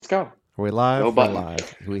go. Are we live? Go button. We're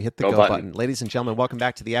live. We hit the Go go button. button. Ladies and gentlemen, welcome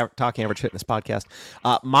back to the Talking Average Fitness Podcast.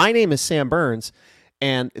 My name is Sam Burns,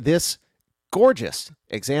 and this gorgeous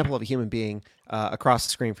example of a human being across the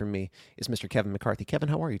screen from me is Mr. Kevin McCarthy. Kevin,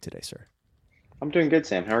 how are you today, sir? I'm doing good,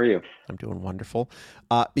 Sam. How are you? I'm doing wonderful.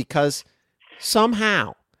 Because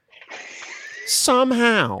somehow,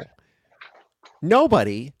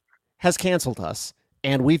 nobody has canceled us,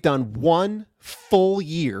 and we've done one full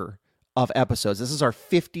year of episodes. This is our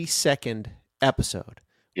 52nd episode.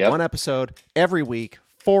 Yep. One episode every week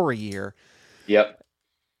for a year. Yep.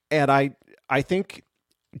 And I think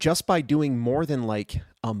just by doing more than like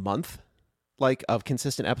a month of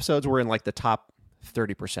consistent episodes, we're in like the top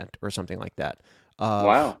 30% or something like that.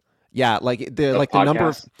 Wow. Yeah, like the number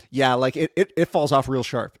of it falls off real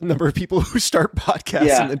sharp. The number of people who start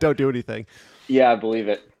podcasts and don't do anything. Yeah, I believe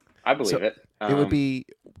it. I believe it. It would be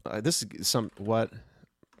this is what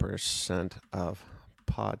percent of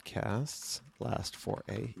podcasts last for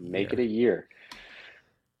a year? Make it a year.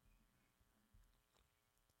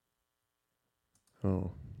 Oh,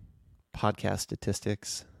 podcast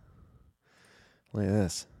statistics. Look at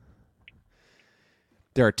this.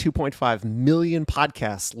 There are 2.5 million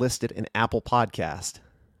podcasts listed in Apple Podcast.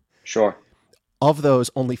 Sure. Of those,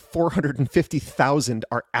 only 450,000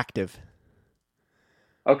 are active.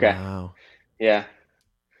 Okay. Wow. Yeah.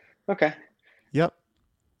 Okay. Yep.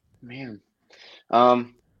 Man. I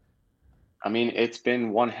mean, it's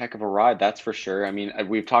been one heck of a ride, that's for sure. I mean,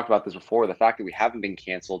 we've talked about this before. The fact that we haven't been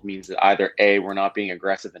canceled means that either A, we're not being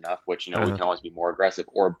aggressive enough, which, we can always be more aggressive,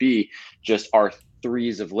 or B, just our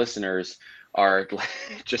threes of listeners are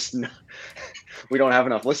just, we don't have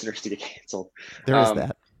enough listeners to get canceled. There is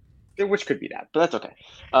that. Which could be that, but that's okay.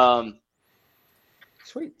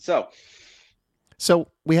 Sweet. So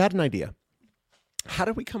we had an idea. How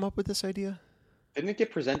did we come up with this idea? Didn't it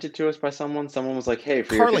get presented to us by someone? Someone was like, "Hey,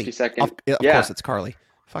 for Carly. your 50-second, of course it's Carly.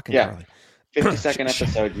 Fucking Carly. 50-second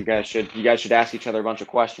episode, you guys should ask each other a bunch of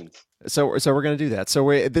questions." So we're gonna do that. So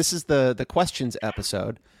this is the questions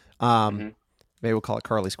episode. Maybe we'll call it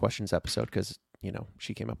Carly's questions episode because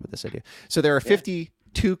she came up with this idea. So there are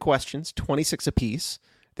 52 questions, 26 apiece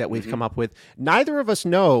that we've come up with. Neither of us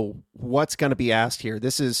know what's going to be asked here.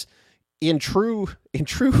 This is in true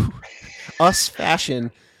us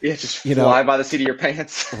fashion. Yeah, just fly by the seat of your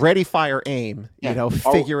pants. Ready, fire, aim.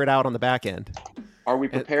 Figure it out on the back end. Are we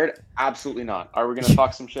prepared? Absolutely not. Are we going to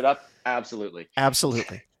fuck some shit up? Absolutely.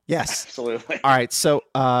 Absolutely. Yes. Absolutely. All right. So,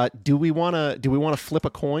 do we want to flip a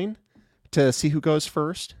coin to see who goes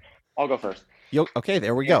first? I'll go first. Okay.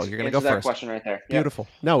 There we go. You're going to go that first. Question right there. Beautiful.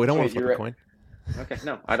 Yep. No, we don't want to flip a coin. Okay.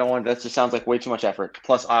 No, I don't want. That just sounds like way too much effort.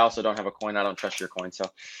 Plus, I also don't have a coin. I don't trust your coin. So,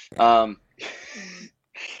 great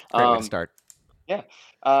way to start. Yeah.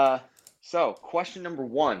 So question number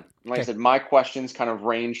one, I said, my questions kind of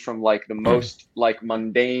range from like the most like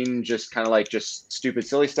mundane, just kind of like just stupid,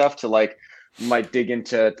 silly stuff to like might dig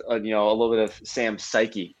into, a little bit of Sam's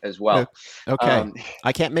psyche as well. Okay.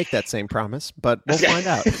 I can't make that same promise, but we'll find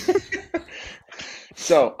out.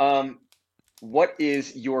 So, what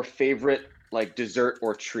is your favorite like dessert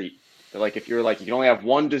or treat? Like if you're like, you can only have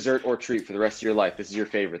one dessert or treat for the rest of your life. This is your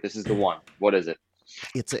favorite. This is the one. What is it?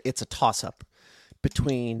 It's a toss up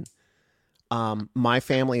between my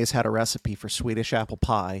family has had a recipe for Swedish apple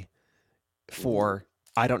pie for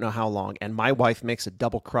I don't know how long, and my wife makes a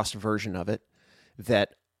double crust version of it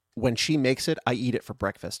that when she makes it, I eat it for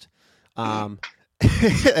breakfast. And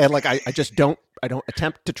like I don't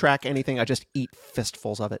attempt to track anything. I just eat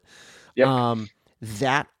fistfuls of it. Yep.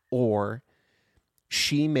 That or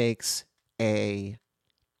she makes it's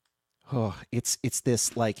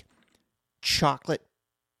this like chocolate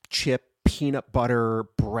chip peanut butter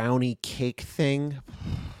brownie cake thing.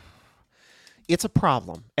 It's a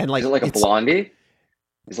problem. And like, is it like a blondie?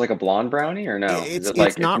 Is it like a blonde brownie or no?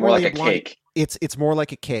 It's not more really like a cake. It's more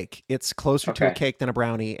like a cake. It's closer to a cake than a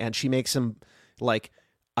brownie. And she makes them like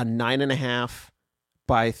a 9.5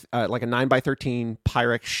 by like a 9 by 13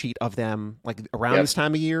 Pyrex sheet of them like around this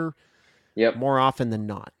time of year. Yep. More often than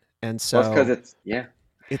not. And so because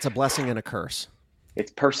it's a blessing and a curse.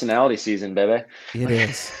 It's personality season, baby. It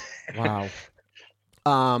is. Wow.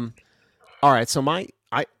 All right. So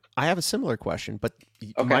I have a similar question, but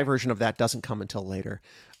my version of that doesn't come until later.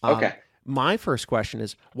 Okay. My first question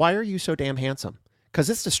is, why are you so damn handsome? Because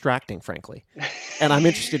it's distracting, frankly. And I'm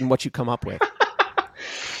interested in what you come up with.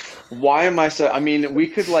 Why am I so? I mean, we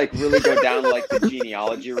could like really go down like the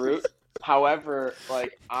genealogy route. However,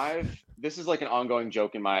 like this is like an ongoing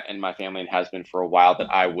joke in my family and has been for a while that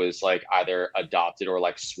I was like either adopted or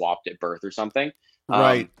like swapped at birth or something.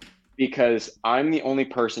 Right. because I'm the only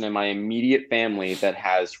person in my immediate family that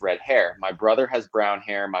has red hair. My brother has brown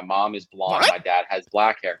hair, my mom is blonde, What? my dad has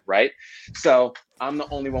black hair, right? So I'm the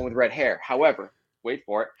only one with red hair. However, wait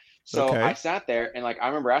for it. So I Okay. sat there and like I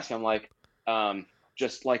remember asking, I'm like,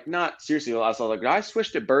 just like not seriously, I was like, did I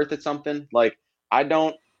switched at birth at something? Like I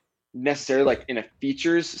don't necessarily like in a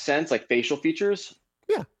features sense, like facial features,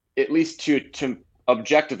 Yeah. at least to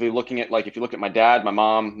objectively looking at like if you look at my dad, my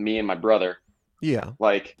mom, me, and my brother, Yeah.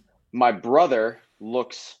 like my brother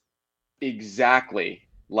looks exactly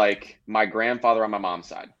like my grandfather on my mom's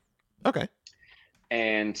side, Okay.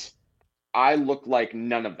 and I look like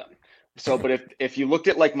none of them. So, but if you looked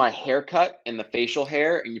at like my haircut and the facial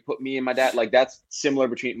hair, and you put me and my dad, like that's similar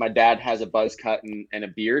between my dad has a buzz cut and a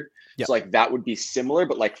beard, Yep. so like that would be similar,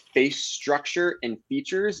 but like face structure and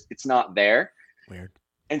features, it's not there. Weird.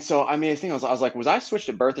 And so, I mean, I was like, was I switched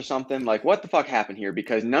at birth or something? Like, what the fuck happened here?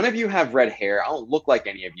 Because none of you have red hair. I don't look like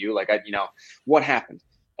any of you. Like, what happened?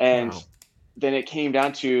 And Wow. then it came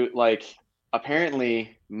down to like,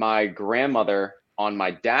 apparently, my grandmother on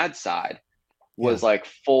my dad's side Yeah. was like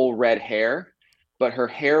full red hair, but her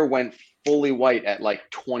hair went fully white at like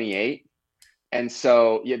 28. And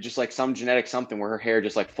so, yeah, just like some genetic something where her hair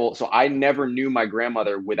just like full. So I never knew my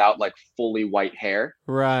grandmother without like fully white hair.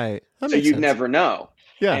 Right. That So makes you'd sense. never know.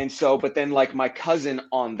 Yeah. And so, but then like my cousin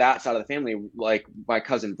on that side of the family, like my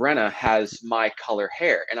cousin Brenna has my color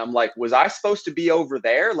hair. And I'm like, was I supposed to be over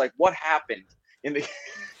there? Like what happened in the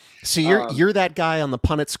So you're um you're that guy on the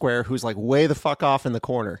Punnett Square who's like way the fuck off in the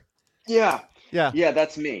corner. yeah. Yeah. Yeah,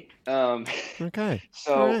 that's me. Okay. All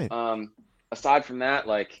So right. aside from that,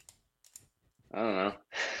 like I don't know.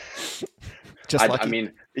 Just I lucky.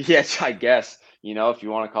 mean, yes, I guess, if you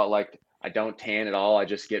want to call it like I don't tan at all, I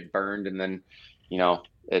just get burned and then,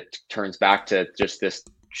 it turns back to just this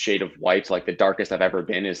shade of white. Like the darkest I've ever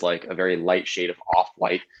been is like a very light shade of off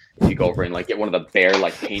white. If you go over and like get one of the bare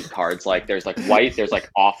like paint cards, like there's like white, there's like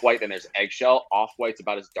off white, then there's eggshell. Off white's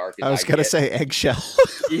about as dark as I was I gonna get. say eggshell.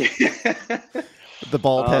 Yeah. The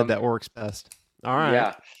bald head um, that works best. All right.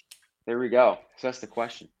 yeah, there we go. So that's the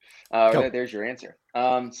question. Go. There's your answer.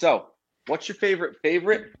 So what's your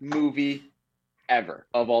favorite movie ever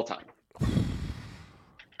of all time?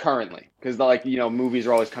 Currently, because like movies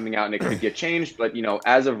are always coming out and it could get changed, but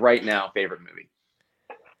as of right now, favorite movie.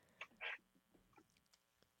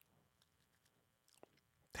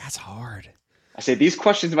 That's hard. I say these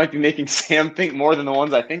questions might be making Sam think more than the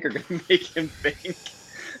ones I think are going to make him think.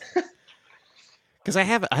 Because I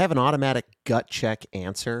have an automatic gut check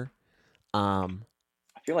answer. I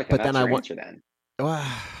feel like But then that's I your want answer then.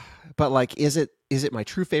 but like is it my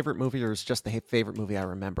true favorite movie or is it just the favorite movie I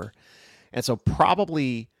remember? And so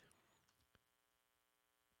probably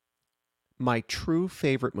my true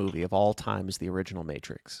favorite movie of all time is the original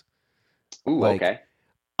Matrix. Ooh, Like okay.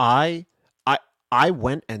 I I I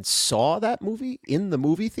went and saw that movie in the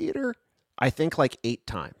movie theater I think like 8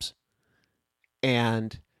 times.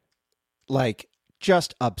 And like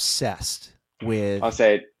just obsessed I'll with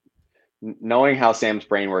say, knowing how Sam's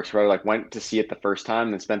brain works, probably like went to see it the first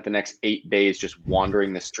time and spent the next 8 days just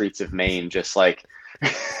wandering the streets of Maine, just like,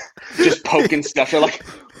 just poking stuff. They're like,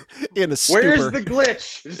 in a where's stupor. the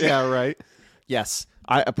glitch? Yeah, right. Yes,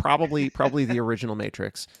 I probably the original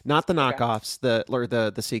Matrix, not the Okay. knockoffs,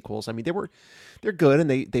 the sequels. I mean, they're good and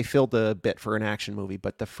they filled the bit for an action movie,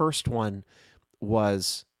 but the first one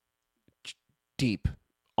was deep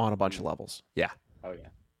on a bunch of Mm. levels. Yeah. Oh yeah.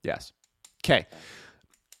 Yes. Okay. Okay.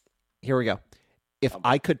 Here we go. If Oh boy.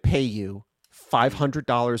 I could pay you Mm.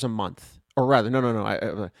 $500 a month, or rather,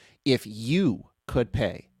 no. If you could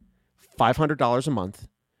pay $500 a month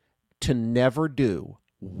to never do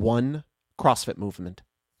one CrossFit movement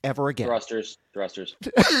ever again. Thrusters.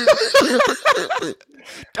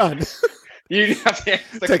 Done. You have to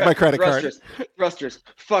answer Take my credit card. Thrusters.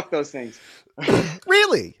 Fuck those things.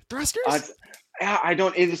 Really? I, Thrusters? I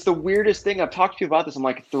don't. It's the weirdest thing. I've talked to you about this. I'm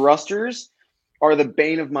like, thrusters are the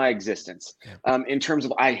bane of my existence. Yeah. In terms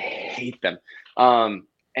of, I hate them.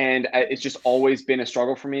 And it's just always been a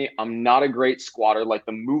struggle for me. I'm not a great squatter. Like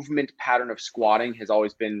the movement pattern of squatting has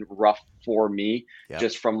always been rough for me, Yep.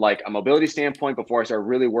 just from like a mobility standpoint. Before I started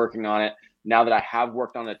really working on it, now that I have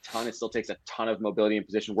worked on it a ton, it still takes a ton of mobility and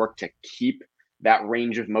position work to keep that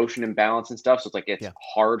range of motion and balance and stuff. So it's like it's Yeah.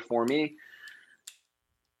 hard for me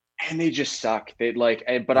and they just suck. They like,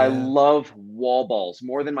 but I Yeah. love wall balls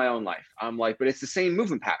more than my own life. I'm like, but it's the same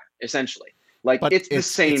movement pattern essentially. Like But it's the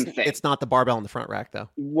same thing. it's not the barbell in the front rack though.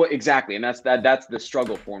 What exactly? And that's the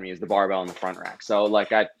struggle for me is the barbell in the front rack. So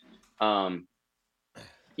like um,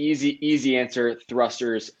 easy answer,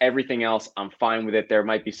 thrusters. Everything else, I'm fine with it. There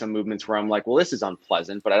might be some movements where I'm like, well, this is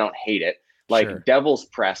unpleasant, but I don't hate it. Like Sure. devil's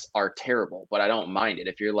press are terrible, but I don't mind it.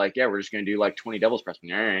 If you're like, yeah, we're just going to do like 20 devil's press,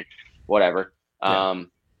 all right, whatever.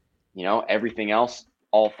 Yeah. Everything else,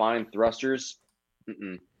 all fine. Thrusters,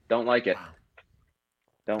 don't like it.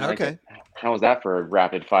 Don't like it. Okay. How was that for a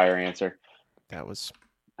rapid fire answer? That was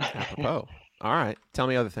apropos. All right. Tell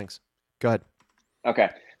me other things. Go ahead. Okay.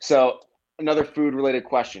 So another food related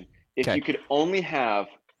question. If Okay. you could only have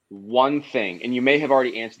one thing, and you may have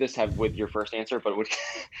already answered this with your first answer, but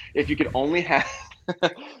if you could only have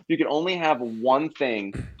one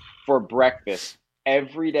thing for breakfast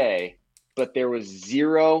every day, but there was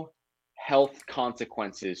zero health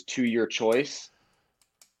consequences to your choice,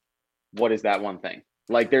 what is that one thing?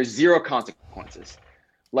 Like there's zero consequences.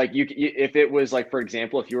 Like if it was like, for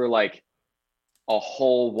example, if you were like a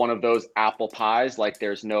whole one of those apple pies, like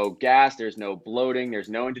there's no gas, there's no bloating, there's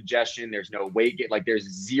no indigestion, there's no weight gain, like there's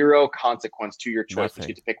zero consequence to your choice. You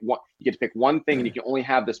get to pick one. You get to pick one thing, and you can only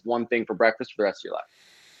have this one thing for breakfast for the rest of your life.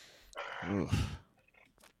 Oof.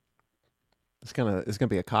 It's gonna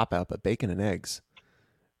be a cop out, but bacon and eggs.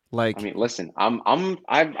 Like, I mean, listen,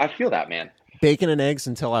 I feel that, man. Bacon and eggs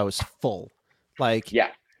until I was full. Like, yeah,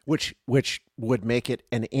 which would make it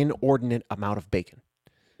an inordinate amount of bacon.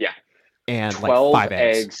 Yeah. And 12 like 5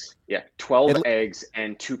 eggs. Yeah, 12 eggs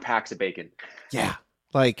and 2 packs of bacon. Yeah.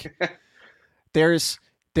 Like there's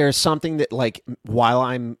something that, like, while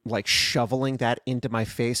I'm like shoveling that into my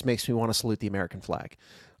face, makes me want to salute the American flag.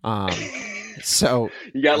 So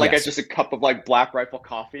you got like just a cup of like Black Rifle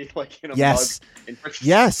coffee, like in a mug.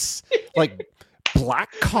 Yes. Like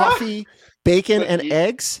black coffee, bacon and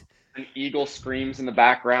eggs. An eagle screams in the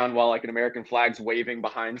background while like an American flag's waving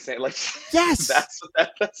behind, saying like, yes, that's what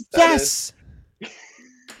that yes. Is.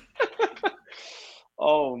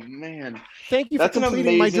 Oh man, thank you for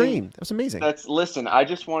completing my dream. That was amazing. Listen, I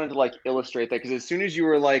just wanted to like illustrate that, because as soon as you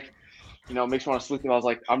were like, it makes me want to salute them, I was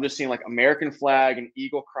like, I'm just seeing like American flag and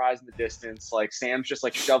eagle cries in the distance, like Sam's just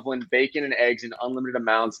like shoveling bacon and eggs in unlimited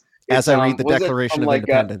amounts as I read the Declaration of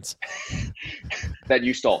Independence that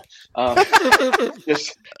you stole.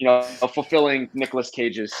 Just fulfilling Nicolas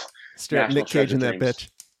Cage's Nick Cage in that bitch.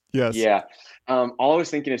 Yes. Yeah. All I was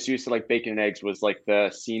thinking as soon as like bacon and eggs was like the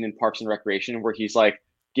scene in Parks and Recreation where he's like,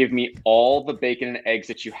 give me all the bacon and eggs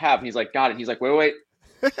that you have. And he's like, got it. And he's like, wait,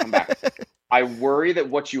 come back. I worry that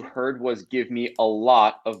what you heard was give me a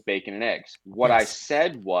lot of bacon and eggs. What I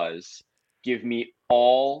said was give me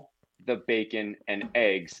all the bacon and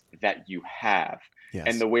eggs that you have. Yes.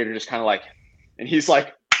 And the waiter just kind of like, and he's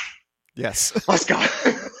like, yes, let's go.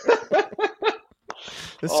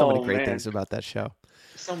 There's so many great things about that show.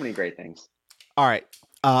 So many great things. All right.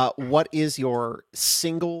 What is your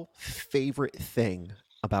single favorite thing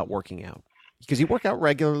about working out? Because you work out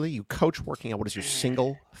regularly, you coach working out. What is your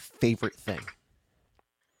single favorite thing?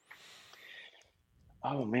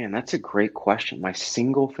 Oh man, that's a great question. My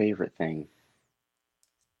single favorite thing.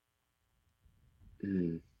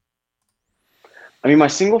 I mean, my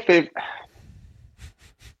single favorite.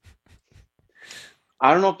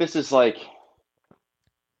 I don't know if this is like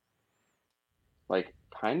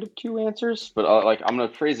kind of 2 answers, but like I'm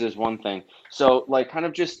gonna phrase it as one thing. So like kind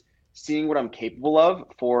of just seeing what I'm capable of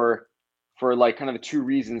for like kind of the 2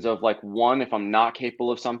 reasons of like, one, if I'm not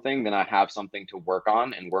capable of something, then I have something to work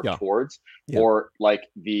on and work towards, or like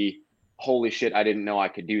the holy shit, I didn't know I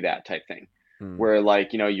could do that type thing. Where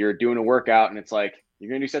like, you're doing a workout and it's like, you're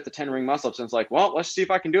going to do sets of 10 ring muscle ups. And it's like, well, let's see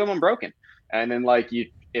if I can do them. I'm broken. And then like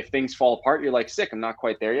if things fall apart, you're like, sick, I'm not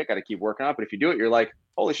quite there yet. Got to keep working on it. But if you do it, you're like,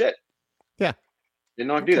 holy shit. Yeah. Didn't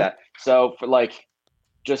know I could do that. So for like,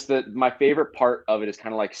 just my favorite part of it is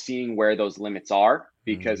kind of like seeing where those limits are,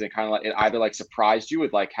 because it kind of like, it either like surprised you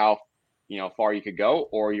with like how, far you could go,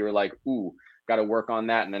 or you're like, ooh, got to work on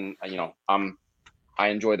that. And then, I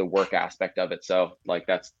enjoy the work aspect of it. So like,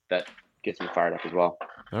 that gets me fired up as well.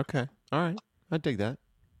 Okay. All right. I dig that.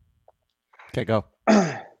 Okay, go.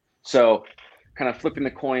 So kind of flipping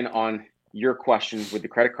the coin on your question with the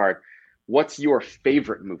credit card, what's your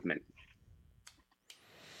favorite movement?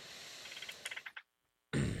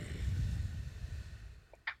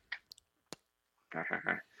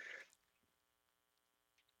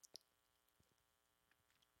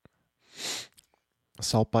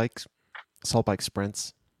 Assault bike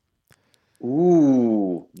sprints.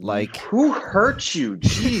 Ooh, like who hurt you?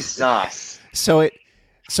 Jesus. So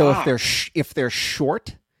if they're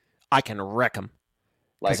short, I can wreck them.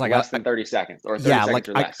 Like less than 30 seconds or 30 seconds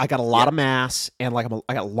or less. I got a lot of mass, and like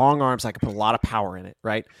I got long arms. I can put a lot of power in it,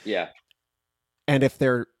 right? Yeah. And if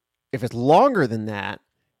it's longer than that,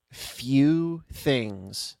 few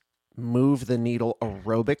things move the needle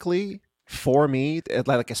aerobically for me,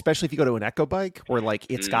 like especially if you go to an Echo bike where like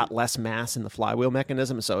it's Mm. got less mass in the flywheel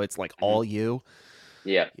mechanism, so it's like all you.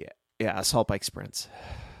 Yeah. Yeah, assault bike sprints.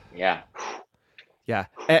 Yeah. Yeah,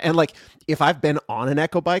 and like if I've been on an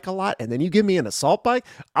Echo bike a lot, and then you give me an assault bike,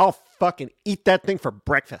 I'll fucking eat that thing for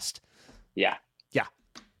breakfast. Yeah. Yeah,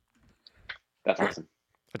 That's awesome.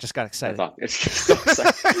 I just got excited. That's awesome. It's just so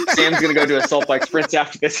exciting. Sam's gonna go do assault bike sprints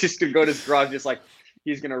after this. He's gonna go to his garage, just like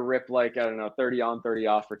he's gonna rip like I don't know, 30 on, 30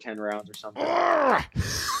 off for 10 rounds or something.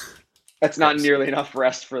 That's not nearly enough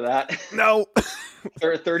rest for that. No.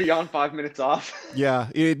 30 on, 5 minutes off. Yeah,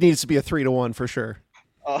 it needs to be a 3-to-1 for sure.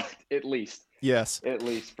 At least. Yes. At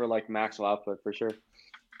least for like maximal output for sure.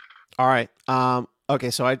 All right.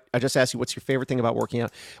 Okay, so I just asked you what's your favorite thing about working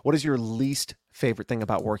out. What is your least favorite thing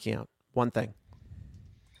about working out? One thing.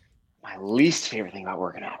 My least favorite thing about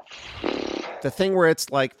working out. The thing where it's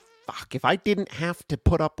like, fuck, if I didn't have to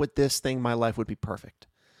put up with this thing, my life would be perfect.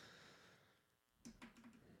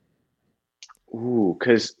 Ooh,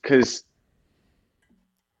 because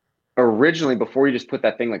originally before you just put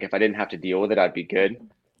that thing, like if I didn't have to deal with it, I'd be good.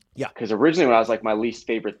 Yeah. Because originally when I was like my least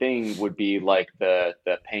favorite thing would be like the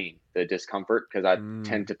pain, the discomfort, because I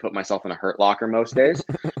tend to put myself in a hurt locker most days,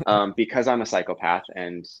 because I'm a psychopath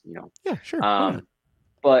and Yeah, sure.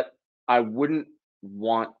 But I wouldn't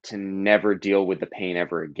want to never deal with the pain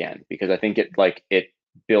ever again, because I think it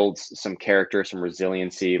builds some character, some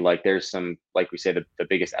resiliency. Like there's some, like we say, the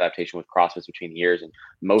biggest adaptation with CrossFit between the years, and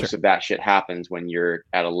most of that shit happens when you're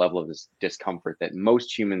at a level of this discomfort that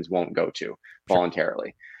most humans won't go to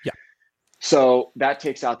voluntarily. Yeah. So that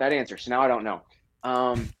takes out that answer. So now I don't know.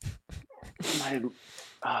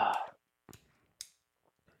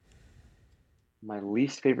 My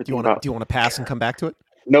least favorite thing do you want to pass and come back to it?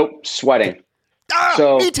 Nope, sweating.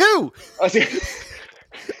 Me too.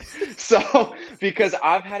 So because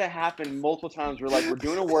I've had it happen multiple times where like we're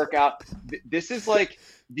doing a workout. This is like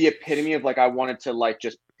the epitome of like I wanted to like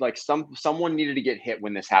just like someone needed to get hit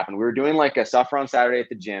when this happened. We were doing like a suffer on Saturday at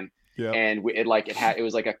the gym. Yeah. And it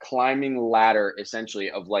was like a climbing ladder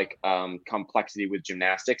essentially of like complexity with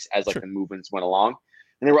gymnastics as like the movements went along.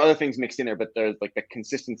 And there were other things mixed in there, but there's like the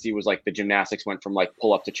consistency was like the gymnastics went from like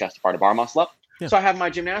pull up to chest to bar to bar muscle up. Yeah. So I have my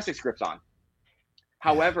gymnastics grips on.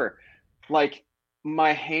 However, like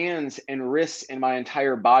my hands and wrists and my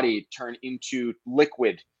entire body turn into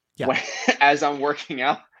liquid as I'm working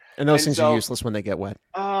out. And those things are useless when they get wet.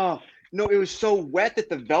 Oh, no, it was so wet that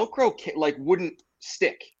the Velcro like wouldn't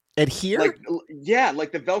stick. Adhere?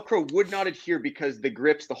 Like the Velcro would not adhere because the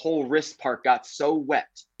grips, the whole wrist part got so wet.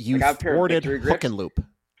 You thwarted hook and loop.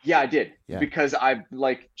 Yeah, I did. Yeah. Because I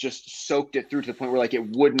like just soaked it through to the point where like it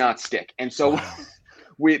would not stick. And so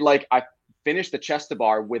I finished the chest to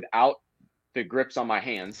bar without the grips on my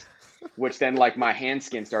hands, which then like my hand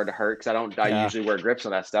skin started to hurt because I usually wear grips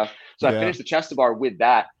on that stuff. So I finished the chest to bar with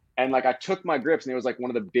that. And like I took my grips and it was like one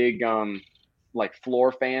of the big like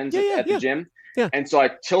floor fans at the gym. Yeah. And so I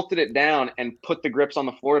tilted it down and put the grips on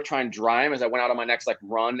the floor to try and dry them as I went out on my next like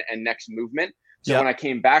run and next movement. So when I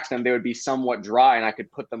came back to them, they would be somewhat dry and I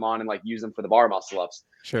could put them on and like use them for the bar muscle ups.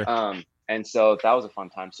 Sure. And so that was a fun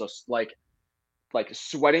time. So like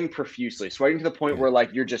sweating profusely, sweating to the point where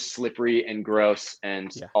like you're just slippery and gross and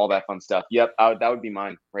all that fun stuff. Yep. That would be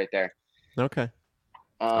mine right there. Okay.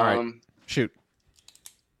 All right. Shoot.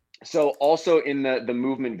 So also in the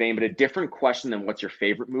movement vein, but a different question than what's your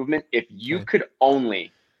favorite movement. If you could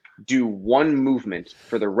only do one movement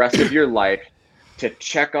for the rest of your life to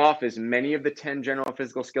check off as many of the 10 general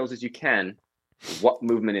physical skills as you can, what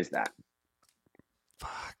movement is that?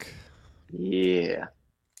 Fuck. Yeah.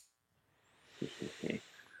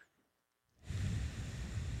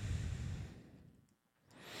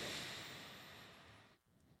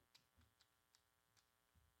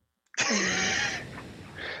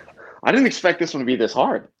 I didn't expect this one to be this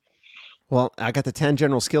hard. Well, I got the 10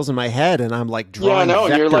 general skills in my head, and I'm like drawing vectors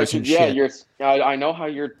and you're like, and shit. I know how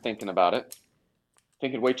you're thinking about it.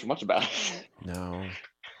 Thinking way too much about it. No.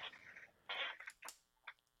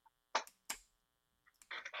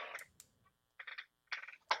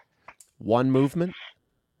 One movement?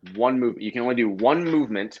 One movement. You can only do one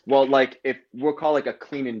movement. Well, like if we'll call like a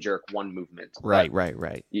clean and jerk one movement. Right.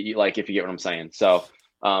 You, like if you get what I'm saying. So,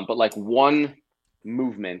 but like one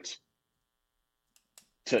movement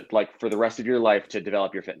to like for the rest of your life to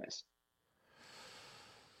develop your fitness.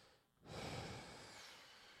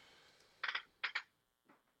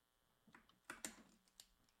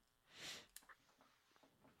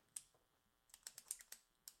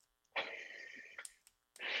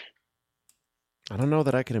 I don't know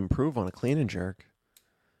that I could improve on a clean and jerk.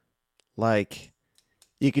 Like,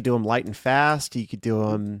 you could do them light and fast. You could do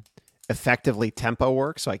them effectively tempo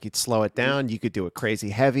work. So I could slow it down. You could do it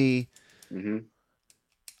crazy heavy. Mm-hmm.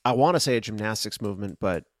 I want to say a gymnastics movement,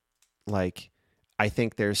 but like, I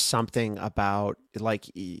think there's something about like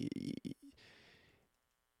a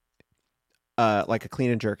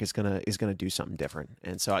clean and jerk is gonna do something different.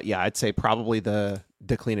 And so yeah, I'd say probably the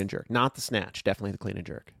clean and jerk, not the snatch, definitely the clean and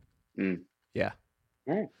jerk. Mm. Yeah.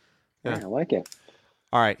 All right. Yeah. I like it.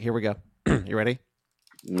 All right, here we go. You ready?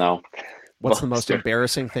 No. What's the most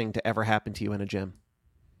embarrassing thing to ever happen to you in a gym?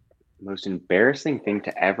 Most embarrassing thing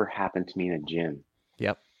to ever happen to me in a gym.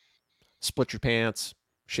 Yep. Split your pants,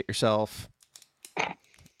 shit yourself.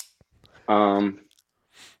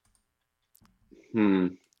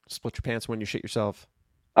 Split your pants when you shit yourself.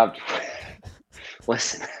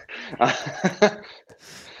 Listen.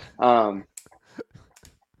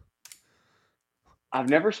 I've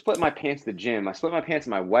never split my pants at the gym. I split my pants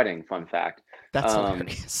at my wedding. Fun fact. That's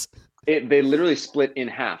hilarious. They literally split in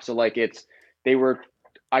half. So like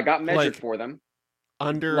I got measured for them.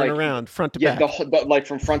 Under and around, front to back. Yeah, like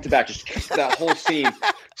from front to back, just that whole seam.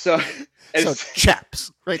 So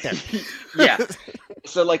chaps right there. Yeah.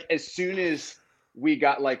 So like as soon as we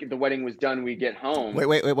got like the wedding was done, we get home.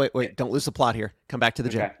 Wait! Don't lose the plot here. Come back to the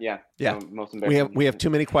gym. Yeah. Most embarrassing. We have too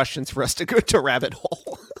many questions for us to go to a rabbit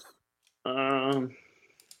hole. I'm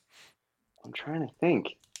trying to think.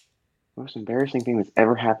 Most embarrassing thing that's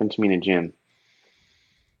ever happened to me in a gym.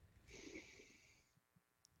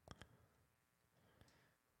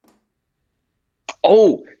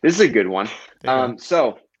 Oh, this is a good one.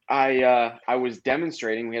 So I was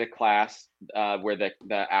demonstrating. We had a class where the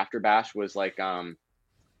after bash was like dumbbell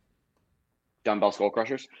skull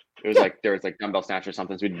crushers. It was like there was like dumbbell snatch or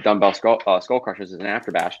something. So we did dumbbell skull crushers as an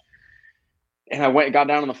after bash. And I got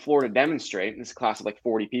down on the floor to demonstrate. This is a class of like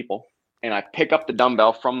 40 people. And I pick up the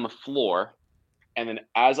dumbbell from the floor. And then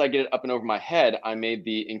as I get it up and over my head, I made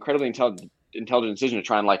the incredibly intelligent decision to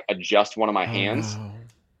try and like adjust one of my hands.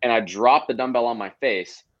 And I dropped the dumbbell on my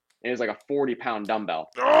face. And it was like a 40-pound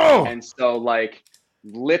dumbbell. Oh! And so like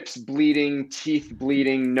lips bleeding, teeth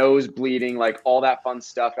bleeding, nose bleeding, like all that fun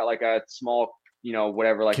stuff. Got like a small,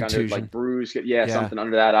 whatever, like contusion. Under like bruise. Yeah, something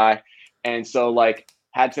under that eye. And so like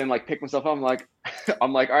had to like pick myself up. I'm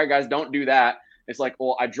like, all right, guys, don't do that. It's like,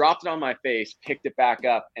 well, I dropped it on my face, picked it back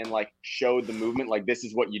up, and like showed the movement. Like, this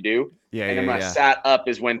is what you do. Yeah. And then when I sat up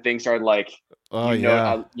is when things started like,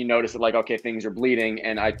 you notice that like, okay, things are bleeding,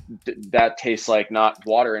 and that tastes like not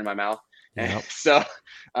water in my mouth. And so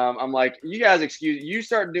I'm like, you guys you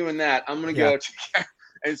start doing that. I'm gonna go.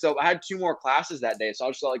 And so I had 2 more classes that day. So I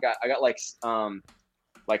just I got like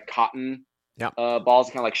cotton balls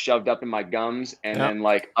kind of like shoved up in my gums and then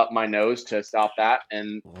like up my nose to stop that,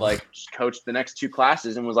 and like coached the next 2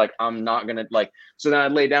 classes and was like, I'm not gonna like. So then I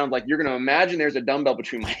lay down like, you're gonna imagine there's a dumbbell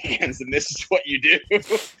between my hands and this is what you do.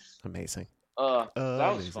 Amazing.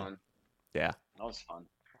 That was fun. Yeah, that was fun.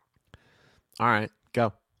 All right,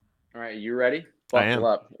 go. All right, you ready? I am.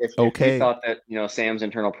 Up. If you thought that Sam's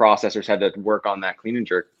internal processors had to work on that clean and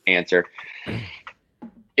jerk answer,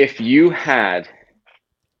 if you had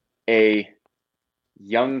a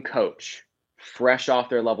young coach fresh off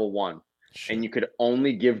their level 1 and you could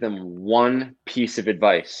only give them one piece of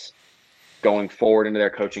advice going forward into their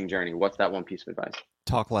coaching journey, what's that one piece of advice?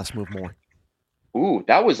 Talk less, move more. Ooh,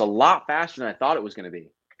 that was a lot faster than I thought it was going to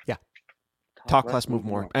be. Yeah. Talk less, move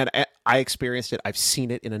more. And I experienced it. I've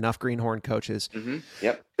seen it in enough greenhorn coaches. Mm-hmm.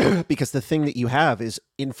 Yep. Because the thing that you have is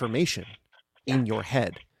information in your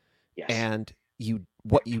head. Yes. And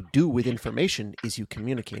what you do with information is you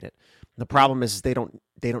communicate it. The problem is they don't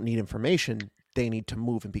need information. They need to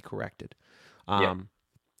move and be corrected.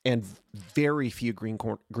 And very few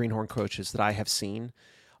greenhorn coaches that I have seen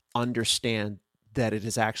understand that it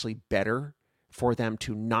is actually better for them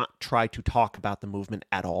to not try to talk about the movement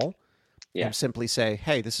at all. Yeah. And simply say,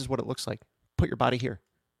 hey, this is what it looks like. Put your body here.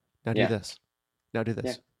 Now do this. Now do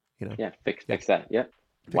this. Fix that. Yep.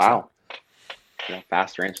 Wow.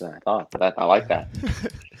 Faster answer than I thought. But I like that.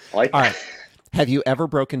 All right. Have you ever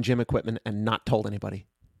broken gym equipment and not told anybody?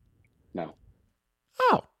 No.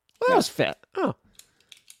 Oh, well, that was fit. Oh.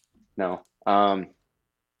 No.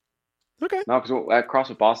 Okay. No, because at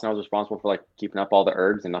CrossFit Boston, I was responsible for like keeping up all the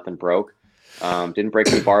ergs and nothing broke. Didn't break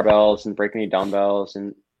any barbells, didn't break any dumbbells,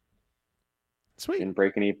 and sweet. Didn't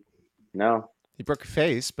break any. No. You broke your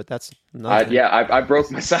face, but that's nothing. I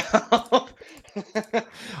broke myself.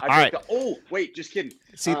 Oh, wait, just kidding.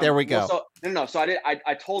 See, there we go. No. So I did.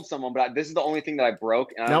 I told someone, but this is the only thing that I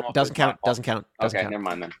broke. And nope, doesn't count. Doesn't count. Okay, never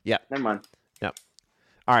mind then. Yeah, never mind. Yep.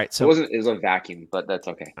 All right. So it was a vacuum, but that's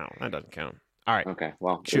okay. No, that doesn't count. All right. Okay.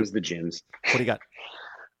 Well, it was the gyms. What do you got?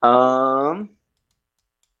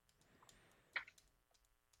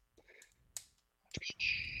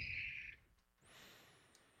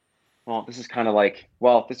 Well, this is kind of like,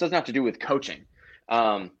 well, this doesn't have to do with coaching.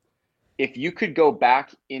 Um, if you could go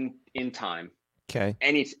back in time, Okay.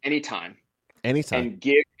 any time, Anytime.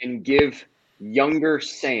 and give younger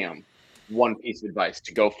Sam one piece of advice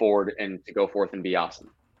to go forward and to go forth and be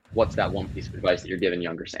awesome, what's that one piece of advice that you're giving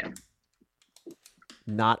younger Sam?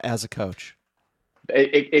 Not as a coach.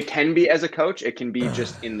 It can be as a coach. It can be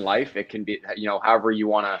just in life. It can be, however you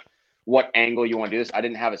want to, what angle you want to do this. I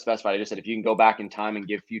didn't have it specified. I just said, if you can go back in time and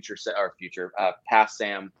give past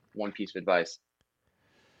Sam one piece of advice.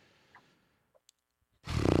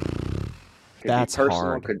 Could That's be personal,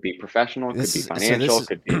 hard. could be professional, could be financial,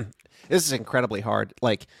 could be. This is incredibly hard.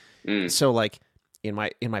 Like, so like in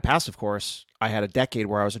my past, of course, I had a decade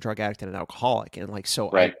where I was a drug addict and an alcoholic, and like so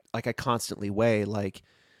Right. I constantly weigh like,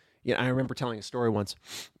 I remember telling a story once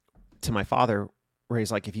to my father where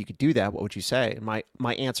he's like, if you could do that, what would you say? And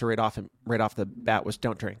my answer right off the bat was,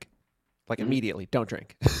 don't drink. Like immediately, don't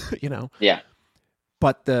drink. Yeah.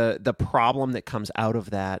 But the problem that comes out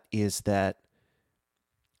of that is that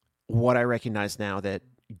what I recognize now, that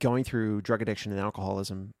going through drug addiction and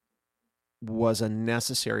alcoholism was a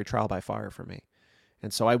necessary trial by fire for me.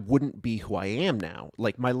 And so I wouldn't be who I am now.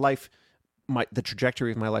 Like my life, the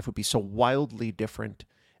trajectory of my life would be so wildly different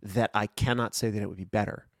that I cannot say that it would be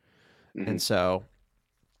better. And so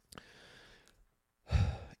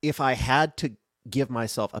if I had to give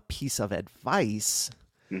myself a piece of advice,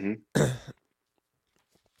 it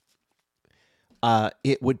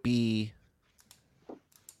would be,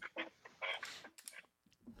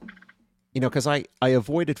 because I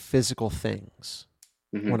avoided physical things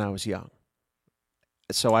when I was young.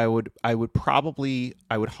 So I would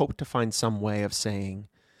hope to find some way of saying,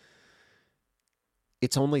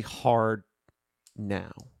 it's only hard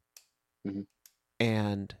now.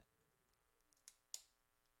 And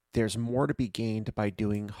there's more to be gained by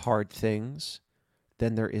doing hard things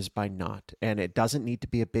than there is by not. And it doesn't need to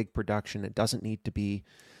be a big production. It doesn't need to be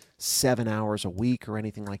 7 hours a week or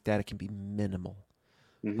anything like that. It can be minimal.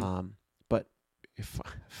 But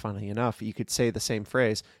funny enough, you could say the same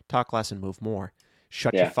phrase, talk less and move more.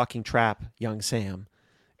 Shut your fucking trap, young Sam,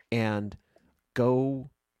 and go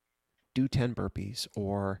do 10 burpees,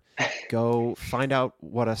 or go find out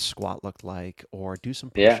what a squat looked like, or do some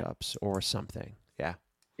push-ups or something. Yeah.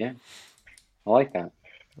 Yeah. I like that.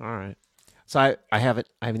 All right. So I have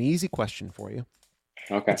an easy question for you.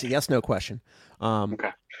 Okay. It's a yes, no question.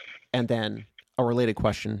 Okay. And then a related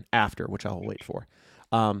question after, which I'll wait for.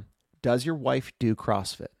 Does your wife do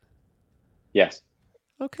CrossFit? Yes.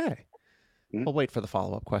 Okay. We'll wait for the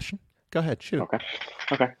follow-up question. Go ahead, shoot.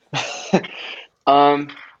 Okay.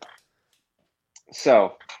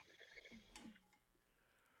 So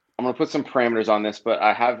I'm going to put some parameters on this, but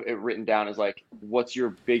I have it written down as like, what's your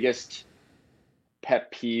biggest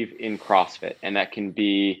pet peeve in CrossFit? And that can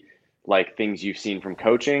be like things you've seen from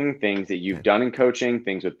coaching, things that you've done in coaching,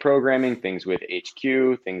 things with programming, things with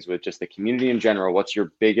HQ, things with just the community in general. What's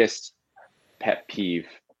your biggest pet peeve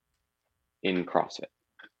in CrossFit?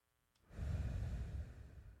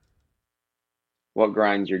 What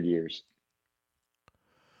grinds your gears?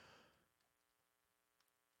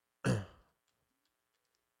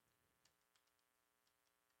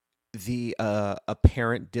 The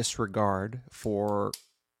apparent disregard for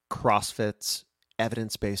CrossFit's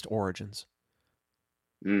evidence-based origins.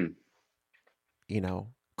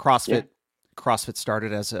 CrossFit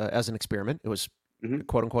started as an experiment. It was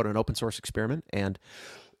quote unquote an open source experiment, and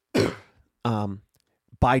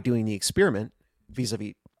by doing the experiment,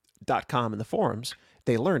 vis-a-vis.com and the forums,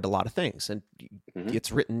 they learned a lot of things, and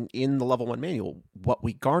it's written in the level 1 manual. What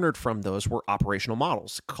we garnered from those were operational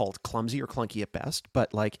models called clumsy or clunky at best,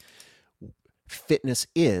 but like fitness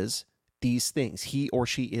is these things. He or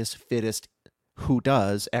she is fittest who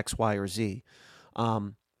does X, Y, or Z.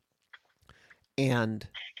 And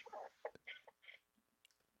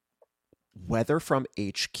whether from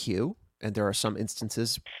HQ, and there are some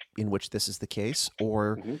instances in which this is the case,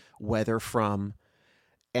 or whether from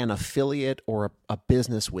an affiliate or a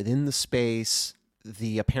business within the space,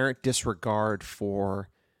 the apparent disregard for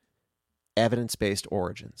evidence-based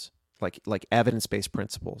origins, like evidence-based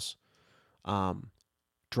principles,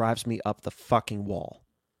 drives me up the fucking wall.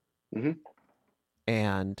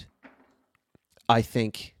 And I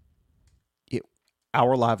think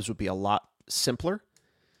our lives would be a lot simpler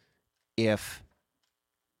if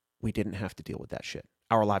we didn't have to deal with that shit.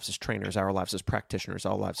 Our lives as trainers, our lives as practitioners,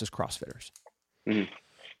 our lives as CrossFitters. Yeah.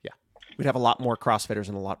 We'd have a lot more CrossFitters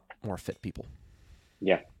and a lot more fit people.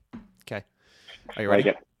 Yeah. Okay. Are you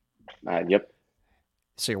ready? Yep.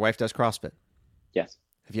 So your wife does CrossFit? Yes.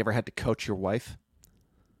 Have you ever had to coach your wife?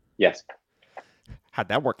 Yes. How'd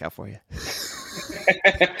that work out for you?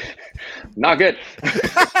 Not good.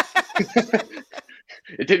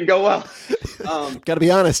 It didn't go well. Got to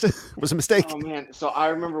be honest, it was a mistake. Oh man! So I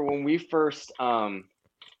remember when we first, started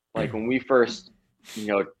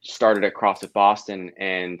at CrossFit Boston,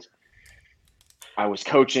 and I was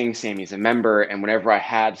coaching. Sammy's a member, and whenever I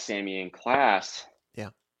had Sammy in class,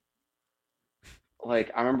 I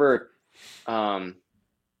remember,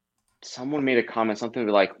 someone made a comment, something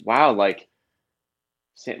like, "Wow,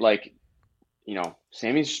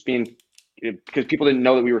 Sammy's just being," because people didn't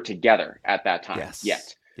know that we were together at that time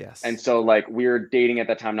yet. Yes. And so we were dating at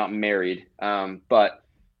that time, not married. But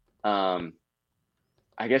I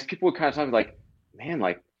guess people would kind of talk like,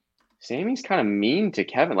 man, Sammy's kind of mean to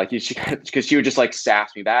Kevin. Because she would just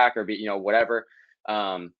sass me back or be, whatever.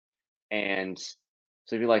 And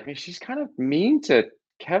so you'd be like, man, she's kind of mean to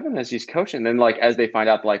Kevin as he's coaching. And then as they find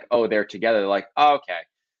out, oh, they're together. They're like, oh, okay.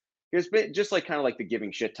 Here's just kind of the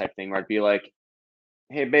giving shit type thing where I'd be like,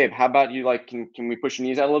 hey babe, how about you can we push your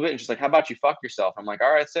knees out a little bit? And she's like, how about you fuck yourself? I'm like,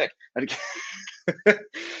 all right, sick.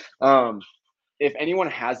 If anyone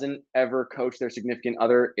hasn't ever coached their significant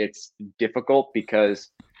other, it's difficult because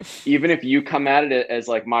even if you come at it as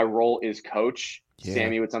my role is coach,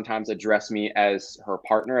 Sammy would sometimes address me as her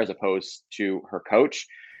partner as opposed to her coach.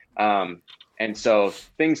 And so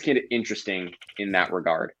things get interesting in that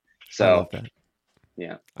regard. So I love that.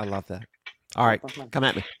 Yeah. I love that. All right, come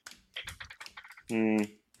at me.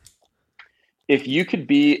 If you could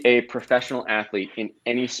be a professional athlete in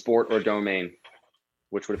any sport or domain,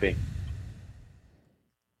 which would it be?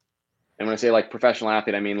 And when I say professional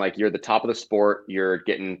athlete, I mean you're the top of the sport, you're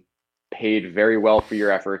getting paid very well for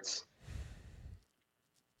your efforts,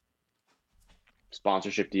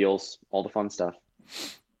 sponsorship deals, all the fun stuff,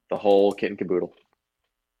 the whole kit and caboodle.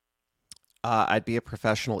 I'd be a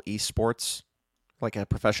professional esports, like a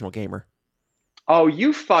professional gamer. Oh,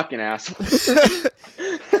 you fucking asshole.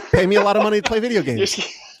 Pay me a lot of money to play video games.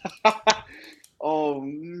 Oh,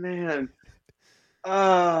 man.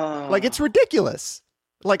 It's ridiculous.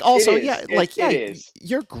 Also, it is.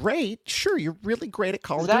 You're great. Sure, you're really great at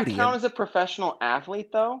Call of Duty. Duty. Does that count as a professional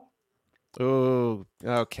athlete, though? Oh,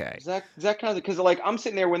 okay. Is that kind of because I'm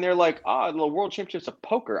sitting there when they're like, oh, the world championships of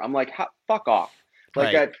poker. I'm like, fuck off.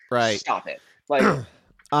 Right. Stop it.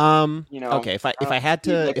 Okay. If I had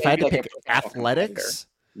to pick athletics,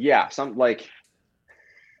 yeah,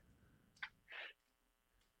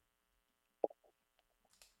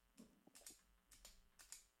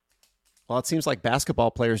 Well, it seems like basketball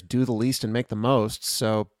players do the least and make the most.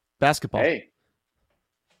 So basketball. Hey,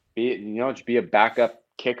 just be a backup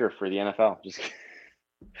kicker for the NFL. Just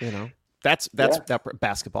that's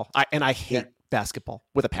basketball. I hate basketball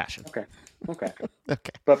with a passion. Okay.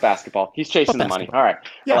 But basketball. He's chasing the money. All right.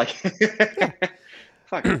 Yeah.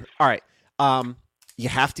 Fuck. All right. You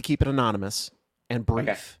have to keep it anonymous and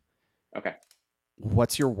brief. Okay.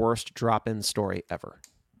 What's your worst drop-in story ever?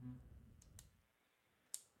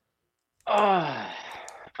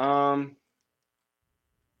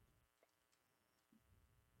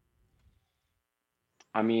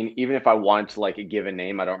 I mean, even if I wanted to give a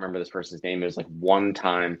name, I don't remember this person's name. It was one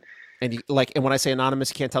time. And and when I say anonymous,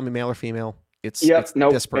 you can't tell me male or female. It's this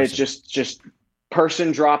person. It's just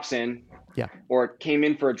person drops in. Yeah. Or came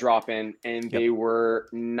in for a drop in and they were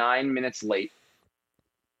 9 minutes late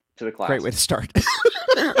to the class. Great way to start.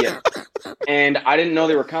 Yeah. And I didn't know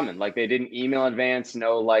they were coming. They didn't email advance.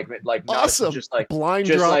 No, awesome. Just blind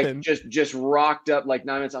drop in. Just rocked up 9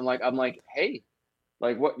 minutes. I'm like, hey,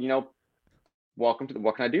 what, welcome to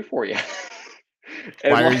what can I do for you?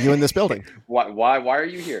 Why are you in this building? Why are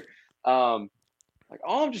you here? Oh,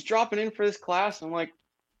 I'm just dropping in for this class. I'm like,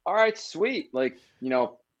 all right, sweet. We'll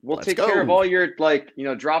Let's take go. care of all your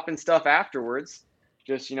dropping stuff afterwards.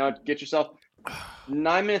 Just, get yourself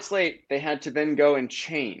 9 minutes late. They had to then go and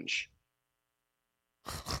change.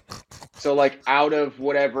 So out of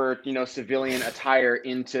whatever, civilian attire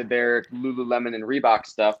into their Lululemon and Reebok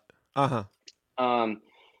stuff.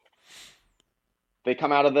 They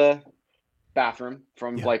come out of the bathroom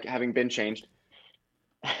from having been changed.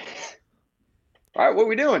 All right, what are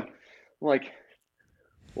we doing? I'm like,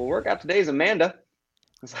 well, workout today is Amanda. I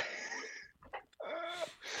was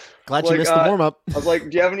glad you missed the warm up. I was like,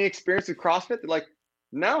 do you have any experience with CrossFit? They're like,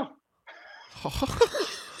 no.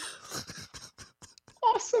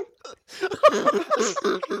 Awesome.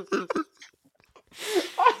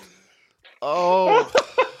 Oh.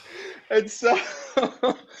 And so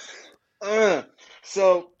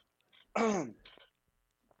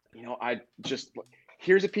I just,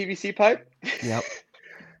 here's a PVC pipe. Yep.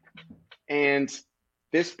 And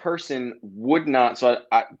this person would not. So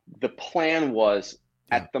the plan was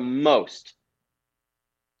at the most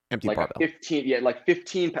Empty like barbell. a 15, yeah, like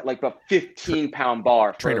 15, like a 15-pound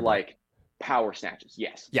bar for Trainer bar. like power snatches.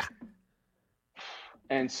 Yes. Yeah.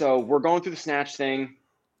 And so we're going through the snatch thing.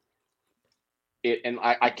 And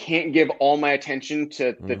I can't give all my attention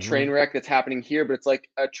to the train wreck that's happening here, but it's like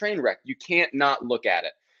a train wreck. You can't not look at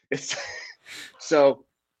it. It's so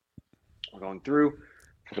we're going through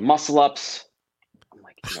for the muscle ups. I'm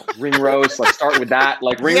like, ring rows. Let's start with that.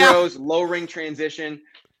 Like ring rows, low ring transition.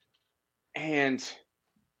 And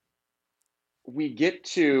we get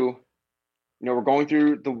to, we're going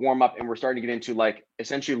through the warm up and we're starting to get into like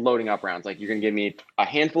essentially loading up rounds. Like you're going to give me a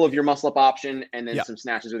handful of your muscle up option and then some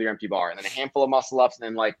snatches with your empty bar, and then a handful of muscle ups and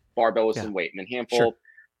then like barbell with some weight, and then handful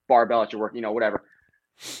barbell at your work, whatever.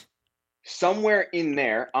 Somewhere in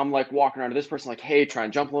there, I'm like walking around to this person like, hey, try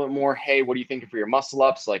and jump a little bit more. Hey, what are you thinking for your muscle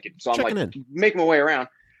ups? Like, so I'm like making my way around.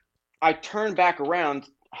 I turn back around,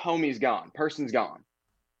 homie's gone, person's gone.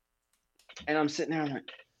 And I'm sitting there, I'm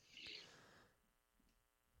like,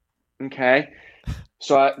 okay.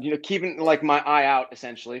 So I, keeping like my eye out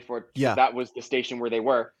essentially for that was the station where they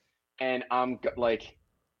were. And I'm like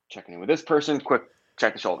checking in with this person, quick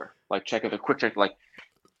check the shoulder, like check it, a quick check, like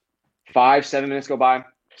 5-7 minutes go by.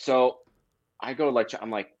 So I go like, I'm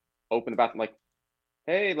like, open the bathroom, like,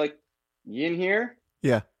 hey, like, you in here?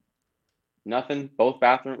 Yeah. Nothing. Both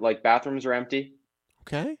bathrooms are empty.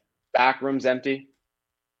 Okay. Back room's empty.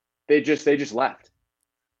 They just left.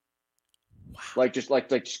 Wow.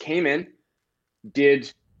 Just came in,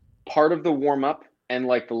 did part of the warm up and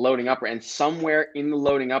like the loading up, and somewhere in the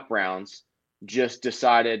loading up rounds just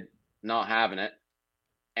decided not having it,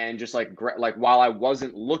 and just like while I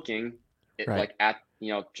wasn't looking, like at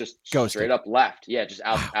just ghosted. Straight up left. Yeah, just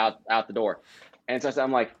out the door. And so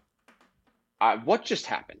I'm like, what just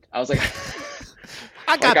happened? I was like,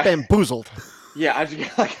 I got bamboozled. Yeah, I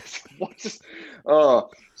just like, what just? Oh,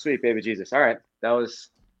 sweet baby Jesus. All right, that was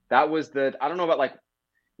the. I don't know about like,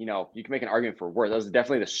 you can make an argument for words. That was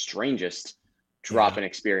definitely the strangest drop-in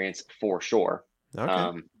experience for sure.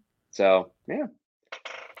 Okay. So yeah.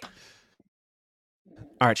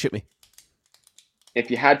 All right, shoot me. If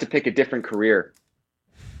you had to pick a different career,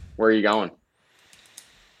 where are you going?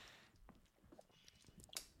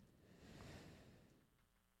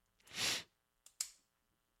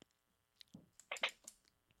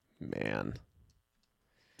 Man.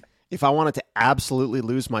 If I wanted to absolutely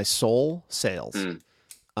lose my soul, sales.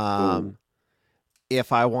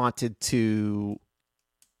 If I wanted to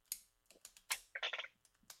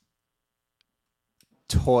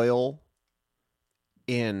toil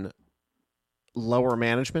in lower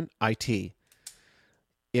management, IT.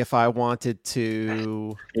 If I wanted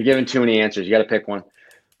to... You're giving too many answers. You got to pick one.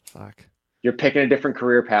 Fuck. You're picking a different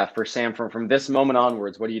career path for Sam. From this moment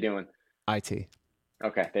onwards, what are you doing? IT.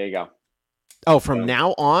 Okay, there you go. Oh, from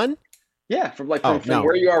now on? Yeah, from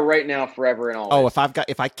where you are right now, forever and always. Oh,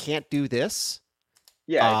 if I can't do this?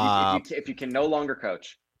 Yeah, if you can no longer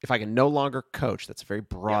coach. If I can no longer coach, that's a very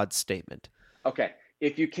broad statement. Okay.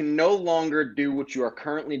 If you can no longer do what you are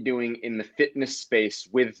currently doing in the fitness space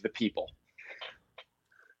with the people.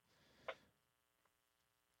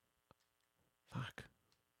 Fuck.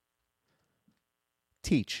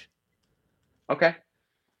 Teach. Okay.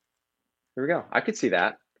 Here we go. I could see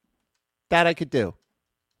that. That I could do.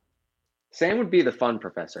 Sam would be the fun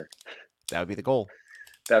professor. That would be the goal.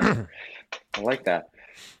 I like that.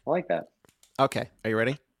 Okay. Are you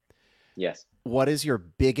ready? Yes. What is your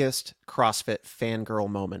biggest CrossFit fangirl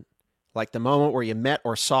moment? Like the moment where you met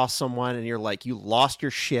or saw someone and you're like, you lost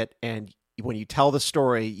your shit. And when you tell the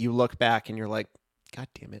story, you look back and you're like, God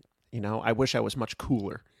damn it. I wish I was much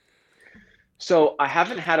cooler. So I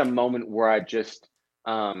haven't had a moment where I just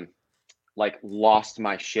lost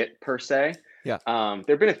my shit per se. Yeah.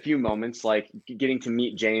 There've been a few moments like getting to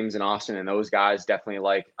meet James and Austin and those guys, definitely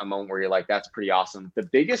like a moment where you're like, that's pretty awesome. The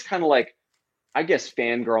biggest kind of like, I guess,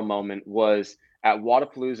 fangirl moment was at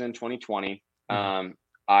Wodapalooza in 2020.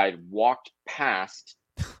 I walked past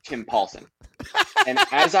Tim Paulson. And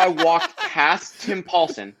as I walked past Tim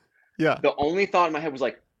Paulson, the only thought in my head was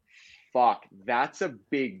like, fuck, that's a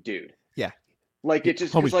big dude. Yeah. Like it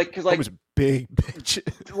just because like was a big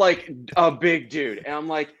bitch. Like a big dude. And I'm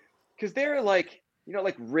like, because they're like,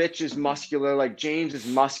 like Rich is muscular, like James is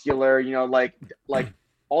muscular, like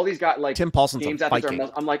all these guys, like Tim Paulson's James a Viking.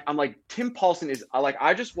 I'm like Tim Paulson is like,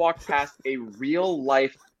 I just walked past a real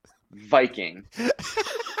life Viking.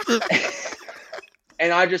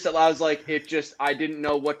 And I was like, I didn't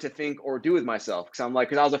know what to think or do with myself. Cause I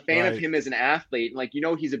was a fan of him as an athlete. And like,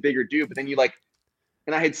 he's a bigger dude, but then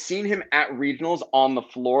and I had seen him at regionals on the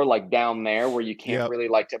floor, like down there where you can't really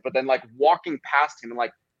but then like walking past him and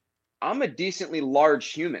like, I'm a decently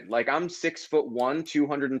large human. Like I'm 6'1",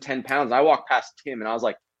 210 pounds. I walked past Tim and I was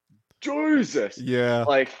like, Jesus. Yeah.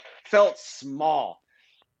 Like felt small.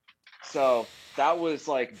 So that was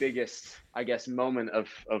like biggest, I guess, moment of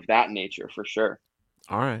that nature for sure.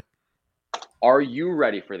 All right. Are you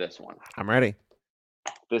ready for this one? I'm ready.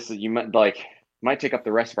 This is, you might take up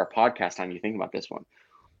the rest of our podcast time you think about this one.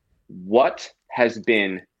 What has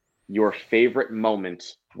been your favorite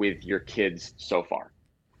moment with your kids so far?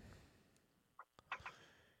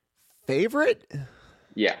 Favorite?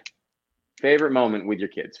 Yeah. Favorite moment with your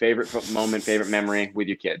kids. Favorite moment, favorite memory with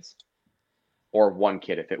your kids. Or one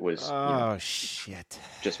kid if it was shit.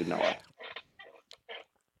 Just with Noah.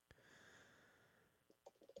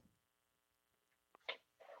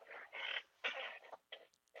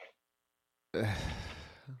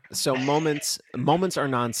 So moments are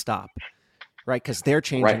nonstop, right? Because they're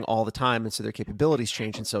changing all the time, and so their capabilities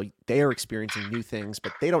change, and so they are experiencing new things,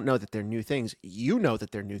 but they don't know that they're new things. You know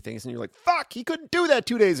that they're new things, and you're like, "Fuck, he couldn't do that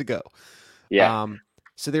 2 days ago." Yeah.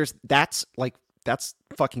 So that's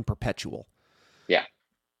fucking perpetual. Yeah.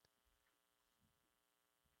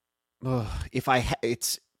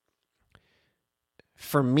 It's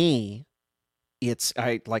for me.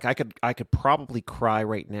 I could probably cry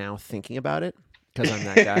right now thinking about it because I'm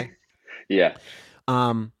that guy. Yeah.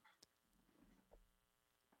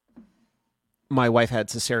 My wife had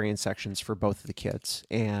cesarean sections for both of the kids,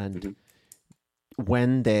 and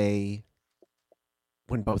when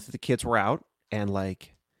both of the kids were out and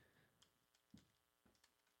like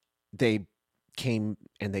they came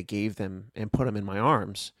and they gave them and put them in my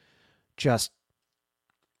arms, just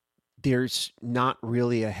there's not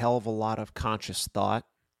really a hell of a lot of conscious thought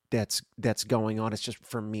that's going on. It's just,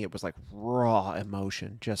 for me, it was like raw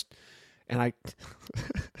emotion. And I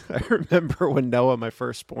remember when Noah, my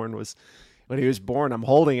firstborn, when he was born, I'm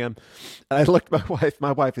holding him. And I looked at my wife.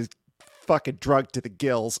 My wife is fucking drugged to the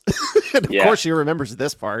gills. And of course she remembers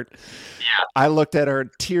this part. Yeah. I looked at her,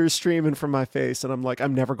 tears streaming from my face, and I'm like,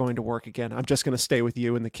 I'm never going to work again. I'm just going to stay with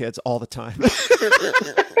you and the kids all the time.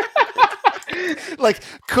 Like,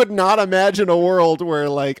 could not imagine a world where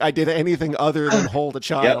like I did anything other than hold a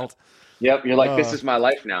child. Yep. You're like, this is my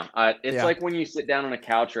life now. It's like when you sit down on a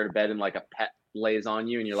couch or a bed and like a pet lays on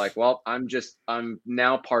you and you're like, well, I'm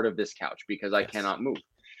now part of this couch because I cannot move.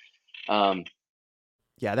 Awesome.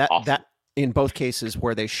 That in both cases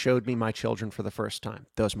where they showed me my children for the first time,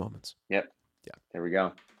 those moments. Yep. Yeah. There we go.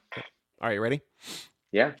 All right, you ready?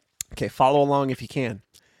 Yeah. Okay, follow along if you can.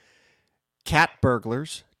 Cat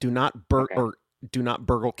burglars do not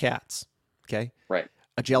burgle cats. Okay? Right.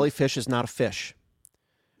 A jellyfish is not a fish.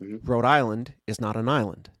 Mm-hmm. Rhode Island is not an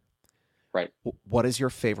island. Right. What is your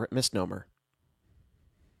favorite misnomer?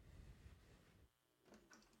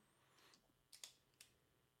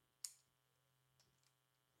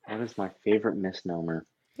 What is my favorite misnomer?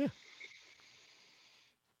 Yeah.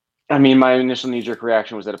 I mean, my initial knee-jerk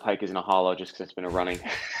reaction was that a pike isn't a hollow just because it's been a running.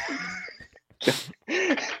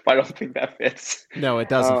 I don't think that fits. No, it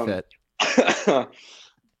doesn't fit.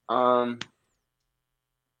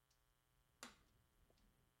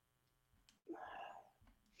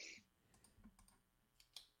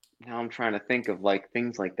 Now I'm trying to think of like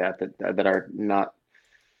things like that are not.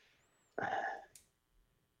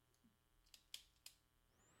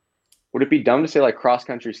 Would it be dumb to say like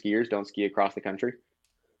cross-country skiers don't ski across the country?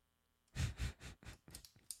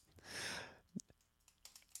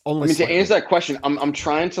 To answer that question, I'm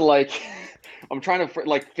trying to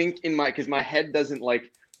think in because my head doesn't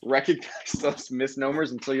like recognize those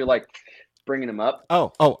misnomers until you're like bringing them up.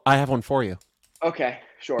 Oh, I have one for you. Okay,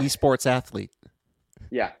 sure. Esports athlete.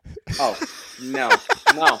 Yeah. Oh, no,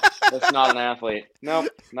 that's not an athlete. Nope,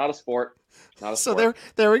 not a sport. Not a sport. So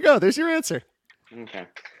there we go. There's your answer. Okay.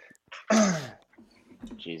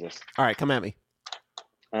 Jesus. All right, come at me.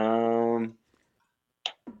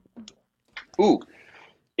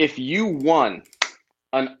 If you won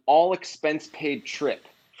an all expense paid trip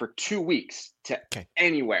for 2 weeks to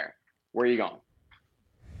anywhere, where are you going?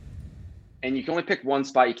 And you can only pick one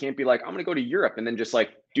spot. You can't be like, I'm going to go to Europe and then just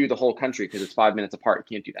like do the whole country because it's 5 minutes apart.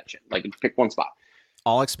 You can't do that shit. Like, pick one spot.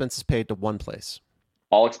 All expenses paid to one place.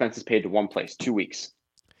 All expenses paid to one place, 2 weeks.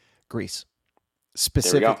 Greece.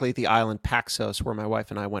 Specifically the island Paxos, where my wife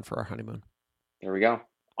and I went for our honeymoon. There we go.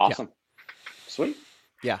 Awesome. Yeah. Sweet.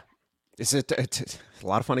 Yeah. It's a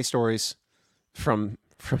lot of funny stories from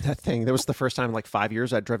that thing. That was the first time in like 5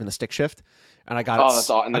 years I'd driven a stick shift, and I got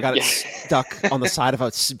it stuck on the side of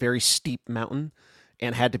a very steep mountain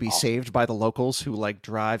and had to be saved by the locals who like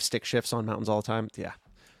drive stick shifts on mountains all the time. Yeah.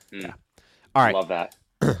 Yeah. All right. Love that.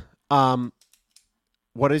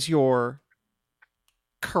 What is your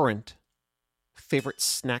current favorite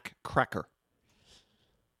snack cracker?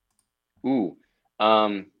 Ooh.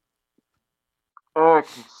 Um, oh, I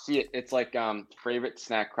can see it. It's like favorite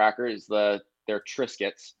snack cracker is they're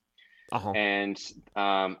Triscuits, Uh-huh. and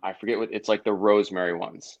I forget what it's like the rosemary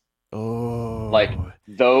ones. Like Oh,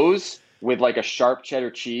 those with like a sharp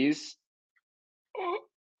cheddar cheese.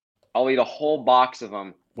 I'll eat a whole box of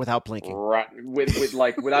them without blinking. right with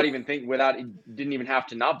like without even think without didn't even have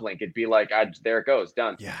to not blink. It'd be like there it goes,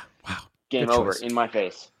 done. Yeah. Wow. Game Good over choice. in my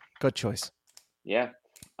face. Good choice. Yeah.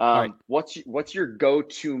 All right. What's your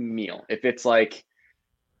go-to meal? If it's like,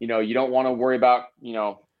 you don't want to worry about,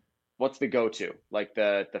 what's the go-to? Like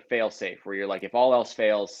the fail safe where you're like, if all else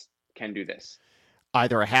fails, can do this.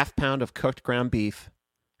 Either a half pound of cooked ground beef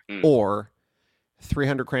Mm, or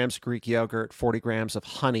 300 grams of Greek yogurt, 40 grams of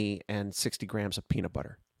honey, and 60 grams of peanut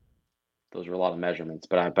butter. those are a lot of measurements,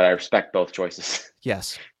 but I respect both choices.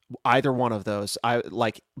 Yes. Either one of those. I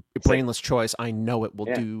like It's like, brainless choice. I know it will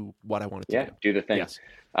yeah, do what I want it to yeah, do. do the thing. Yes.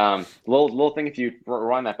 Little thing if you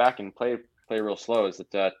rewind that back and play real slow is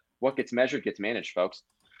that what gets measured gets managed, folks.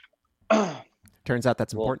 Turns out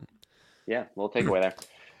that's Well, important. yeah, little takeaway there.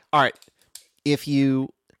 All right. If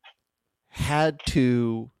you had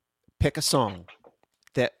to pick a song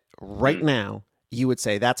that right now you would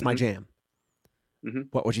say, that's my jam,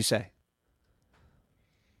 what would you say?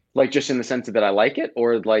 Like just in the sense that I like it,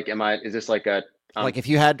 or like, is this like a, like if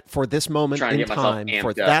you had for this moment trying to in get myself time amped for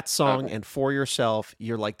up. that song Okay. and for yourself,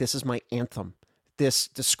 you're like, this is my anthem. This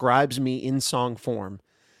describes me in song form.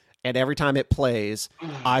 And every time it plays,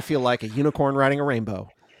 I feel like a unicorn riding a rainbow.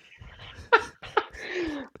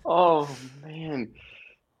 Oh man,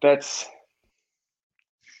 that's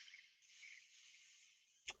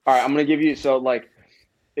all right. I'm gonna give you so like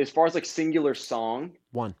as far as like singular song,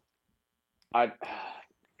 One.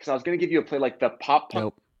 because I was gonna give you a play like the pop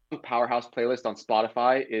punk Nope. powerhouse playlist on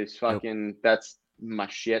Spotify is Nope. fucking that's my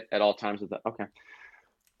shit at all times with that. Okay.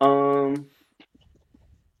 Um.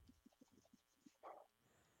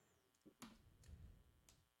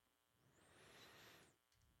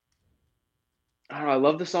 I don't know. I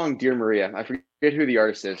love the song "Dear Maria." I forget who the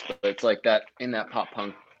artist is, but it's like that in that pop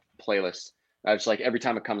punk playlist. I just like every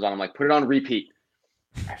time it comes on, I'm like, put it on repeat.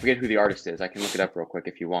 I forget who the artist is. I can look it up real quick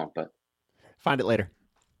if you want, but Find it later.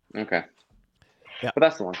 okay. Yeah. But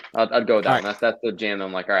that's the one. I'd go with that All one. That's the jam that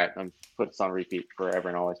I'm like, all right, I'm put this on repeat forever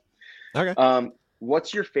and always. Okay.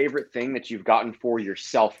 What's your favorite thing that you've gotten for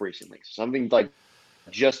yourself recently? Something like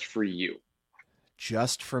just for you.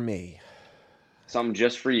 Just for me. Something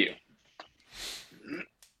just for you.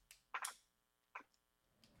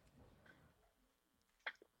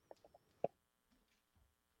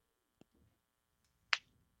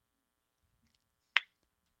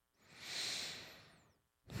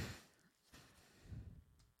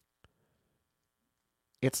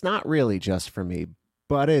 It's not really just for me,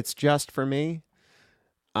 but it's just for me.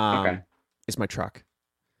 Okay. Is my truck.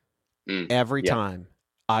 Mm, Every yeah. time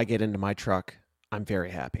I get into my truck, I'm very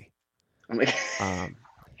happy. I'm like,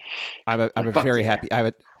 I'm a fuck very yeah. happy.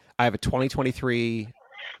 I have a 2023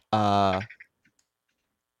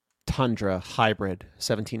 Tundra Hybrid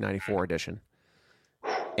 1794 edition,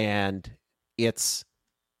 and it's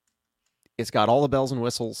got all the bells and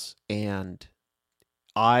whistles, and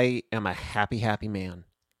I am a happy man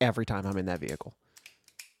every time I'm in that vehicle.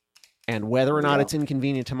 And whether or not it's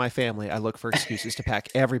inconvenient to my family, I look for excuses to pack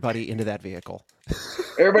everybody into that vehicle.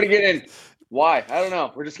 Everybody get in. Why? I don't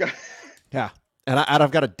know. We're just going. Yeah. And I've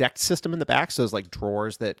got a decked system in the back, so there's like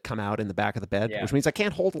drawers that come out in the back of the bed, Yeah. which means I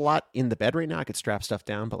can't hold a lot in the bed right now. I could strap stuff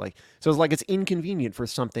down, but like, so it's like it's inconvenient for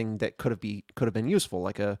something that could have been useful,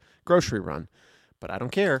 like a grocery run, but I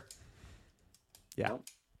don't care. Yeah. No,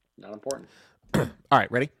 not important. All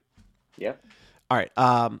right, ready? Yeah. All right.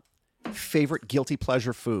 Favorite guilty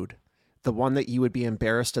pleasure food, the one that you would be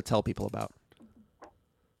embarrassed to tell people about.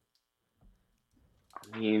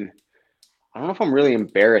 I mean, I don't know if I'm really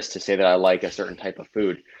embarrassed to say that I like a certain type of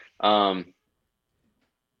food. Man,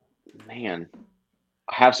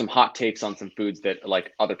 I have some hot takes on some foods that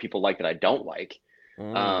like other people like that I don't like.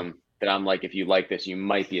 That I'm like, if you like this, you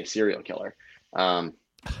might be a serial killer.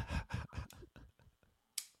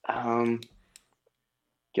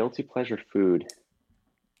 Guilty pleasure food.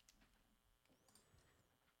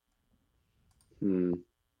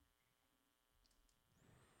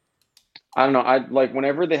 I don't know. I like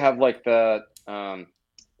whenever they have like the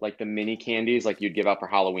mini candies like you'd give out for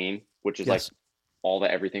Halloween, which is like Yes. all the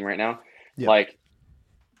everything right now. Yep. Like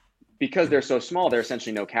because they're so small, they're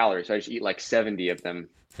essentially no calories. So I just eat like 70 of them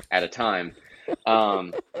at a time.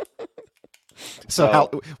 So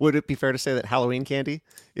would it be fair to say that Halloween candy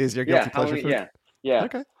is your guilty pleasure food? Yeah. Yeah.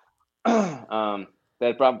 Okay.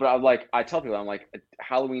 but I'm like, I tell people, I'm like,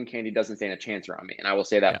 Halloween candy doesn't stand a chance around me, and I will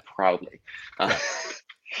say Yeah. that proudly. Yeah.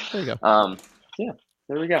 There you go. Yeah,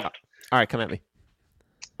 there we go. All right, come at me.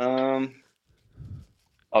 Um,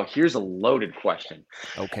 oh, here's a loaded question.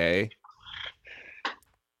 Okay.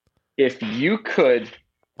 If you could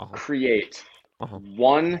Uh-huh. create Uh-huh.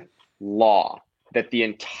 one law that the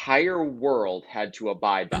entire world had to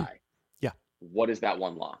abide by, Yeah. what is that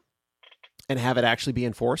one law? And have it actually be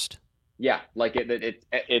enforced? Yeah, like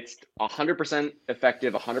it's 100%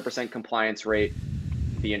 effective, 100% compliance rate,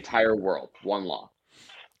 the entire world, one law.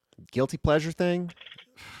 Guilty pleasure thing?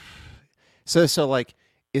 So like,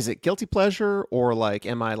 is it guilty pleasure or like,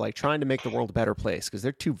 am I like trying to make the world a better place? Because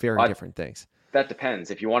they're two very Uh, different things. that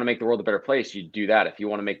depends. If you want to make the world a better place, you do that. If you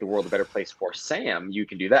want to make the world a better place for Sam, you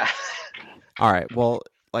can do that. All right. Well,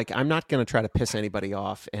 like I'm not going to try to piss anybody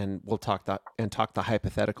off, and we'll talk the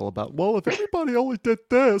hypothetical about. Well, if everybody only did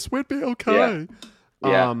this, we'd be Yeah, okay.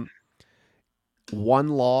 yeah, One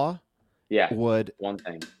law yeah. would One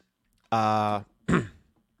thing. uh,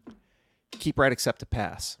 keep right except to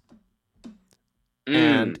pass,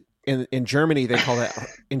 and Mm, in Germany they call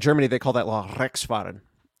that law Rechtsfahren.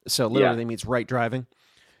 So yeah, literally means right driving.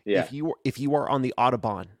 yeah, If you are on the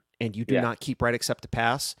autobahn and you do yeah. not keep right except to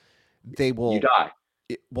pass, they You will. die.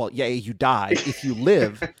 Well, yeah, you die. If you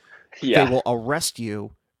live, they Yeah. will arrest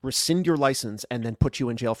you, rescind your license, and then put you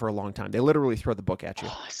in jail for a long time. They literally throw the book at you.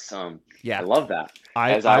 Awesome. I Yeah, love that.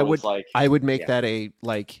 I As I I was would like, I would make yeah, that a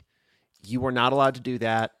like you are not allowed to do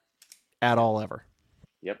that at yeah, all ever.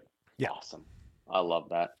 yep. Yeah. Awesome. I love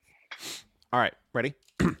that. All right, ready?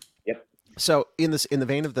 Yep. So in the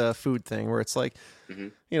vein of the food thing, where it's like, Hmm.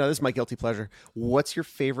 this is my guilty pleasure. What's your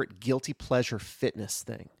favorite guilty pleasure fitness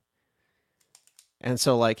thing? And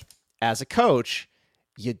so like as a coach,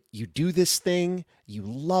 you do this thing, you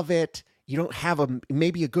love it. You don't have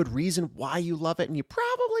maybe a good reason why you love it, and you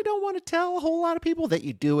probably don't want to tell a whole lot of people that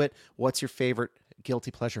you do it. What's your favorite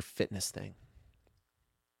guilty pleasure fitness thing?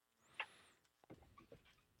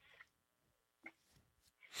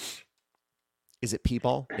 Is it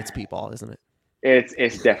P-ball? It's P-ball, isn't it?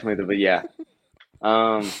 It's definitely yeah.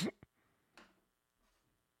 Um,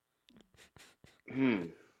 hmm.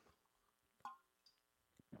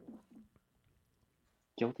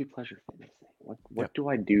 Guilty pleasure fitness thing. Yeah. What do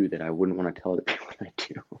I do that I wouldn't want to tell other people I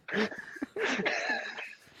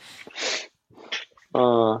do?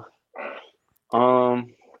 uh,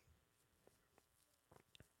 um,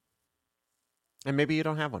 And maybe you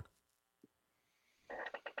don't have one.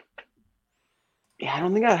 yeah, I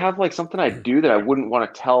don't think I have like something I do that I wouldn't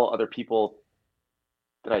want to tell other people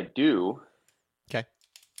that I do. Okay.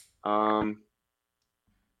 Um,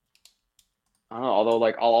 I don't know. Although,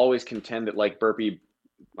 like, I'll always contend that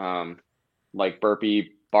um,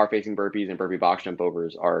 burpee, bar facing burpees and burpee box jump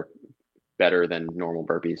overs are better than normal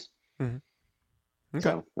burpees. Mm-hmm. Okay.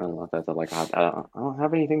 So I don't know if that's like I don't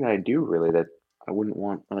have anything that I do really that I wouldn't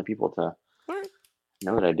want other people to All right.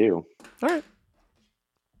 know that I do. All right.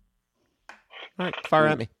 All right. Fire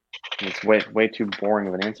Hmm. at me. It's way too boring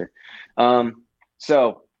of an answer.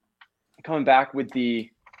 So coming back with the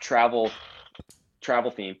travel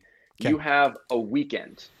theme, Okay. you have a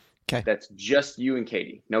weekend. Okay. That's just you and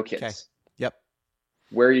Katie, no kids. Okay. Yep.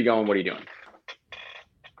 Where are you going? What are you doing?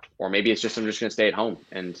 Or maybe it's just I'm just going to stay at home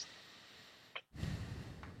and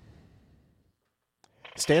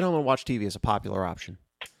Stay at home and watch TV is a popular option.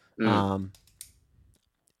 mm,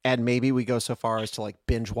 And maybe we go so far as to like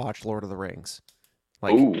binge watch Lord of the Rings,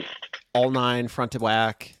 like ooh, all 9 front to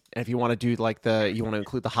back. And if you want to do like you want to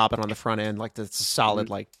include the Hobbit on the front end, like that's a solid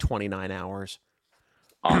mm-hmm. like 29 hours.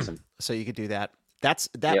 Awesome. So you could do that. That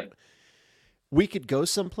Yep. we could go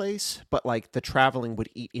someplace, but like the traveling would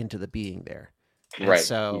eat into the being there. And Right.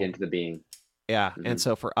 so You get into the being. yeah, Mm-hmm. and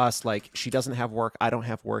so for us, like she doesn't have work, I don't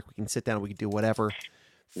have work. We can sit down, we can do whatever,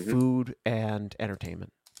 Mm-hmm. food and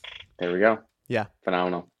entertainment. There we go. Yeah.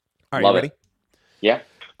 Phenomenal. All right, Love you ready? it. Yeah.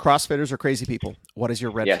 CrossFitters are crazy people. What is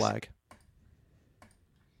your red Yes. flag?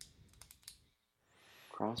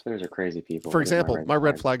 CrossFitters are crazy people. For What is example, my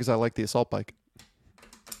red flag is I like the assault bike.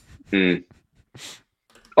 Mm.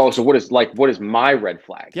 Oh, so what is my red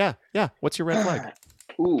flag? Yeah, yeah. What's your red flag?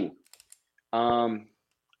 Ooh.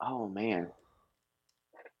 Oh man.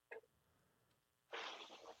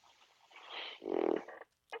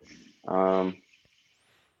 Um.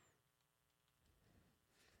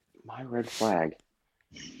 My red flag.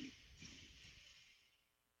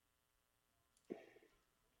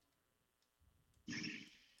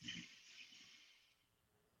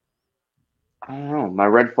 I don't know. My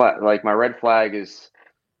red flag is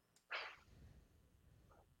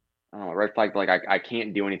I don't know, red flag, like I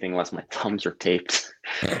can't do anything unless my thumbs are taped.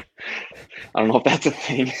 I don't know if that's a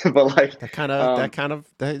thing, but like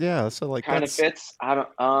yeah. So like kind of that's fits. I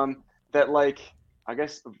don't that like I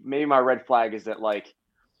guess maybe my red flag is that like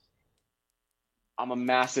I'm a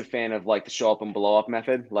massive fan of like the show up and blow up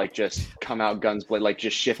method, like just come out guns blazing, like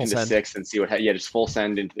just shift full into send. six and see what yeah, just full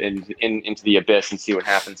send into the abyss and see what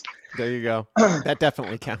happens. There you go. All That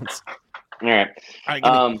definitely counts. right. All right,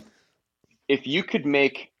 give me. If you could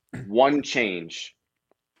make one change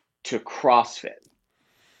to CrossFit,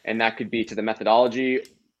 and that could be to the methodology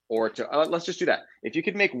or to let's just do that. If you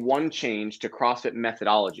could make one change to CrossFit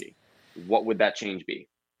methodology, what would that change be?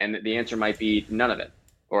 And the answer might be none of it,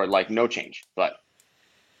 or like no change. But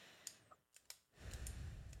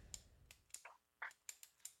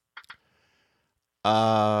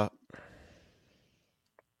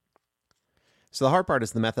So the hard part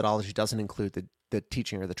is the methodology doesn't include the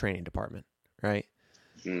teaching or the training department, right?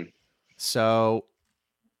 So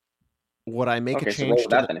would I make a okay, so what change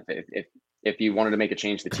would to that then? If you wanted to make a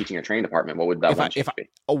change to the teaching or training department, what would that one change be?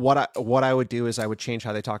 what I would do is I would change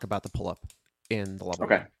how they talk about the pull up in the level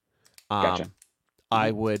Okay, one. gotcha.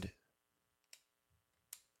 I would.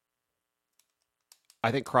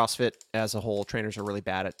 I think CrossFit as a whole, trainers are really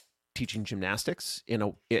bad at teaching gymnastics. They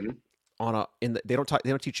don't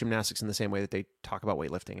teach gymnastics in the same way that they talk about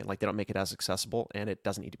weightlifting, and like they don't make it as accessible, and it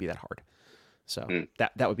doesn't need to be that hard. So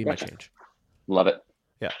that would be Gotcha. my change. Love it.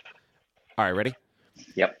 Yeah. All right, ready?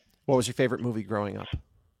 Yep. What was your favorite movie growing up?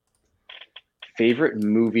 Favorite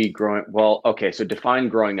movie growing? Well, okay, so define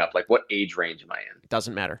growing up. Like, what age range am I in?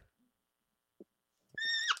 Doesn't matter.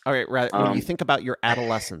 All right, when you think about your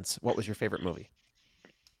adolescence, what was your favorite movie?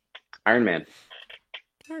 Iron Man.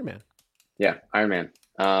 Iron Man. Yeah, Iron Man.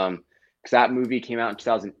 Because that movie came out in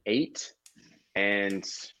 2008, and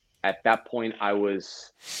at that point, I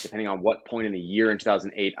was, depending on what point in the year in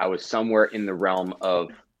 2008, I was somewhere in the realm of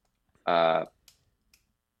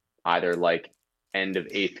either like end of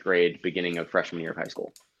 8th grade, beginning of freshman year of high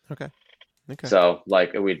school. Okay. So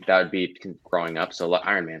like that would be growing up. So like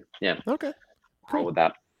Iron Man. Yeah. Okay. Cool with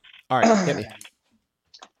that. All right, hit me.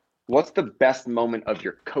 What's the best moment of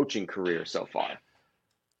your coaching career so far?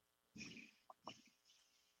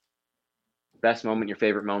 Best moment, your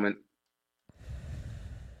favorite moment?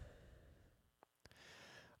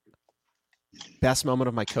 Best moment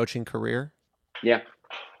of my coaching career? Yeah.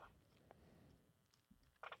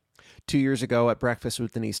 2 years ago at breakfast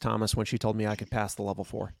with Denise Thomas when she told me I could pass the level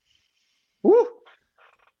 4. Woo!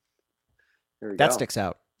 That sticks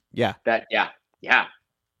out. Yeah. Yeah.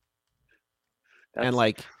 And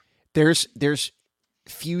like, there's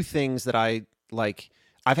few things that I like.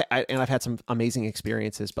 I've had some amazing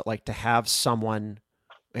experiences, but like to have someone,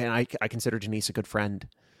 and I consider Denise a good friend,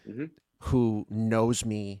 who knows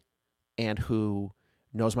me and who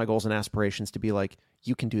knows my goals and aspirations, to be like,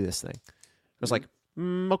 you can do this thing. I was like,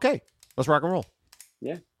 okay, let's rock and roll.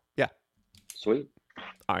 Yeah. Sweet.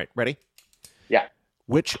 All right, ready? Yeah.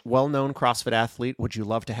 Which well-known CrossFit athlete would you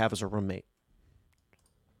love to have as a roommate?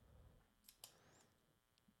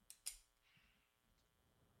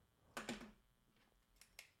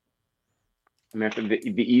 I mean,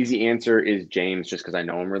 the easy answer is James, just because I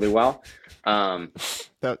know him really well.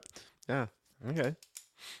 Okay.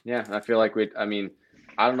 Yeah, I feel like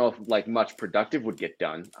I don't know if like much productive would get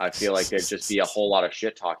done. I feel like there'd just be a whole lot of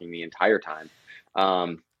shit talking the entire time.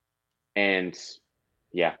 And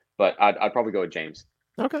yeah, but I'd probably go with James.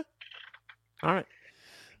 Okay. All right.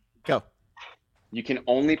 Go. You can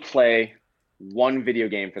only play one video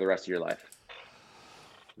game for the rest of your life.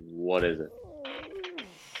 What is it?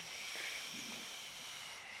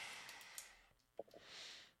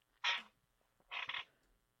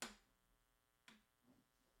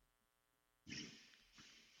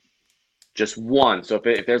 Just one. So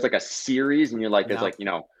if there's like a series and you're like, there's like,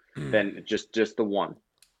 then just the one.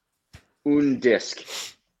 Un disc.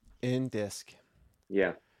 In disc.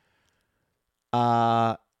 Yeah.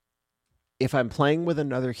 If I'm playing with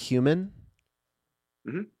another human,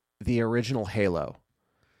 the original Halo.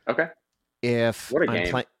 Okay. What a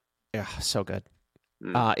game. Yeah, so good.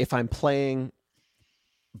 If I'm playing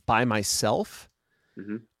by myself,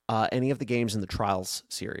 any of the games in the Trials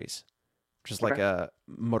series, which is like a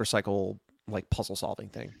motorcycle like puzzle solving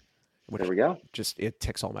thing. There we go. It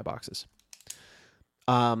ticks all my boxes.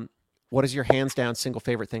 What is your hands down single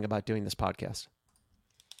favorite thing about doing this podcast?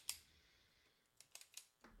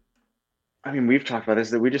 I mean, we've talked about this,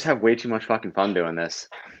 that we just have way too much fucking fun doing this.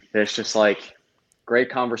 It's just like great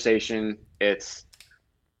conversation. It's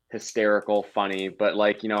hysterical, funny, but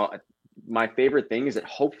like, my favorite thing is that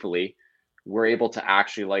hopefully we're able to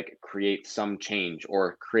actually like create some change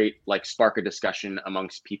or create like spark a discussion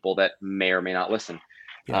amongst people that may or may not listen.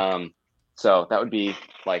 Yeah. So that would be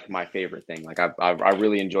like my favorite thing. Like I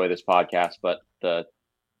really enjoy this podcast, but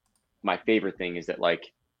my favorite thing is that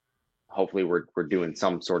like hopefully we're doing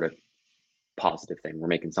some sort of positive thing. We're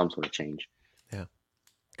making some sort of change. Yeah.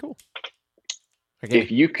 Cool. If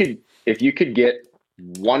you could get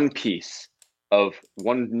one new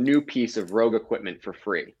piece of Rogue equipment for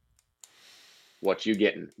free, what you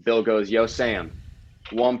getting? Bill goes, yo, Sam,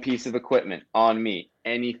 one piece of equipment on me,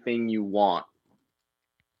 anything you want.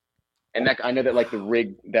 And that, I know that like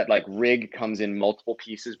rig comes in multiple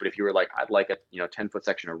pieces, but if you were like, I'd like a 10-foot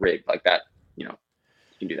section of rig like that, you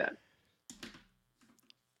can do that.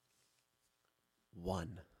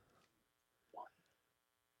 One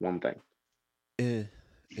thing.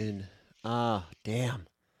 Damn.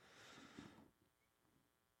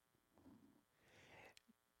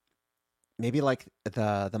 Maybe like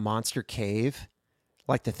the monster cave,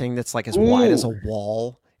 like the thing that's like as wide as a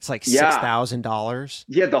wall. It's like $6,000.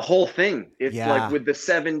 Yeah, the whole thing. It's like with the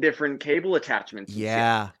 7 different cable attachments.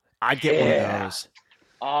 Yeah, I'd get one of those.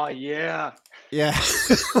 Oh yeah. Yeah,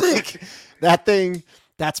 like that thing.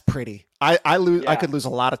 That's pretty. I could lose a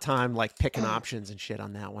lot of time like picking options and shit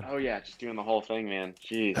on that one. Oh yeah, just doing the whole thing, man.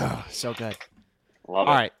 Jeez. Oh, so good. Love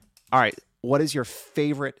it. All right. What is your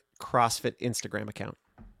favorite CrossFit Instagram account?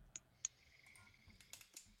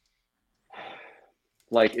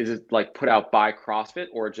 Like, is it like put out by CrossFit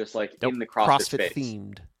or just like in the CrossFit space?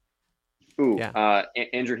 Themed. Ooh, yeah.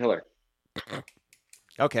 Andrew Hiller.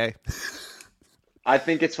 Okay. I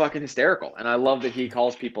think it's fucking hysterical, and I love that he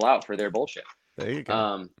calls people out for their bullshit. There you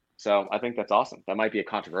go. So I think that's awesome. That might be a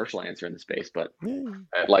controversial answer in the space, but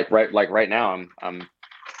right now, I'm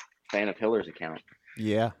fan of Hiller's account.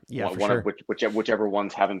 Yeah, for sure. Whichever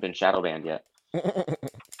ones haven't been shadow banned yet.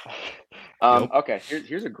 Okay,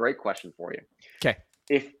 here's a great question for you. Okay.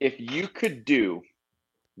 If you could do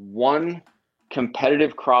one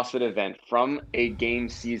competitive CrossFit event from a game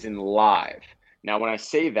season live. Now, when I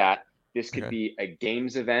say that, this could be a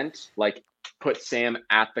games event, like put Sam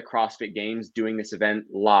at the CrossFit Games doing this event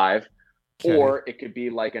live, or it could be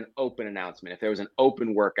like an open announcement. If there was an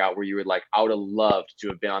open workout where you would like, I would have loved to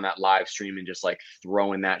have been on that live stream and just like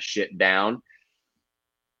throwing that shit down,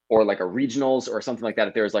 or like a regionals or something like that.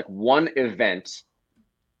 If there was like one event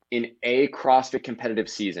in a CrossFit competitive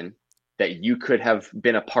season that you could have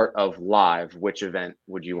been a part of live, which event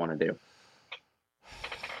would you want to do?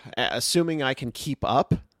 Assuming I can keep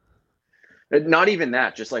up. Not even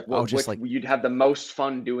that, just like what you'd have the most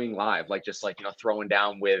fun doing live, like just like throwing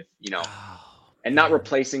down with and not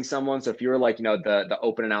replacing someone. So if you were like the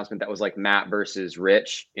open announcement that was like Matt versus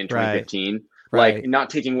Rich in 2015, like not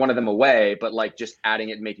taking one of them away, but like just adding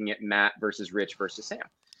it, making it Matt versus Rich versus Sam.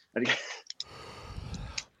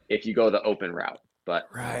 If you go the open route, but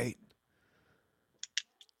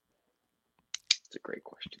it's a great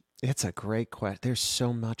question. It's a great question. There's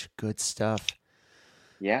so much good stuff.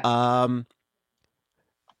 Yeah.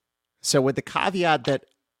 So with the caveat that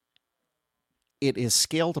it is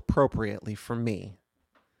scaled appropriately for me.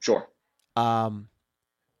 Sure.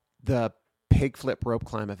 The pig flip rope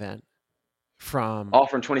climb event from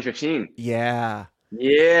 2015. Yeah.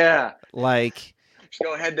 Yeah. Like just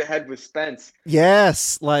go head to head with Spence.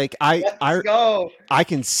 Yes. Like Let's go. I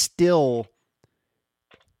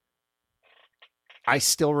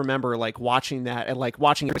still remember like watching that and like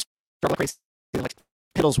watching it like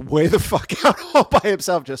Piddle's way the fuck out all by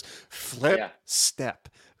himself, just flip, step,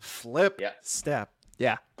 flip, step.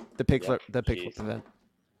 Yeah. The pig flip event.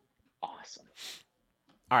 Awesome.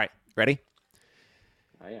 All right. Ready?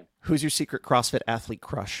 I am. Who's your secret CrossFit athlete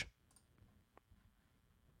crush?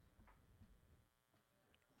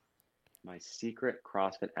 My secret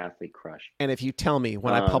CrossFit athlete crush. And if you tell me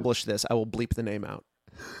when I publish this, I will bleep the name out.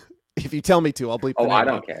 If you tell me to, I'll bleep the name out. I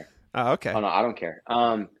don't care. Oh, okay. Oh, no, I don't care.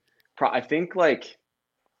 I think like,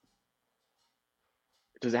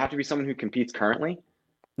 does it have to be someone who competes currently?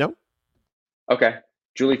 No. Okay.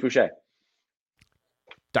 Julie Fouché.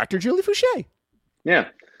 Dr. Julie Fouché. Yeah.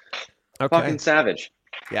 Okay. Fucking savage.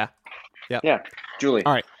 Yeah. Yeah. Julie.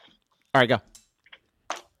 All right, go.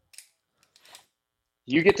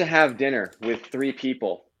 You get to have dinner with 3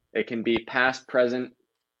 people. It can be past, present,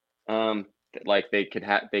 like they could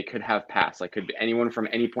have past, like could be anyone from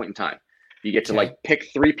any point in time. You get to like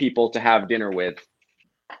pick 3 people to have dinner with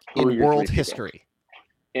in world history.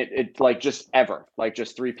 It's like just ever, like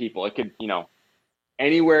just 3 people. It could,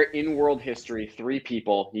 anywhere in world history, 3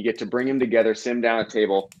 people. You get to bring them together, sit them down at a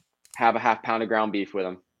table, have a half pound of ground beef with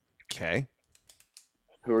them. Okay.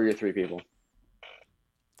 Who are your 3 people?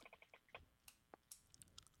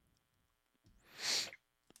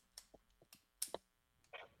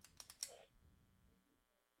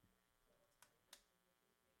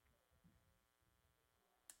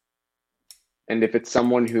 And if it's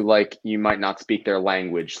someone who like you might not speak their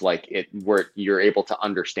language, like it where you're able to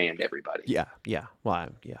understand everybody. Yeah, yeah. Well,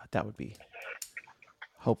 yeah, that would be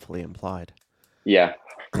hopefully implied. Yeah.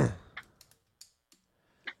 If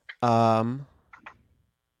I'm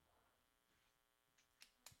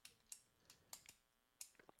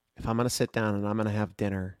going to sit down and I'm going to have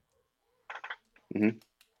dinner,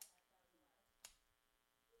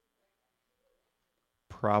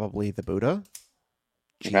 probably the Buddha,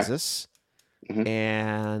 Jesus,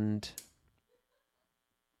 and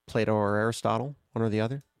Plato or Aristotle, one or the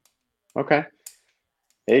other. Okay.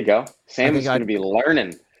 There you go. Sam's going to be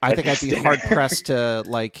learning. I think I'd be hard-pressed to,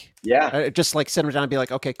 like, just, like, sit him down and be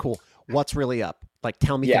like, okay, cool. What's really up? Like,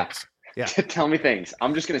 tell me things. Yeah. Tell me things.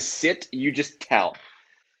 I'm just going to sit. You just tell.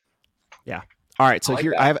 Yeah. All right. So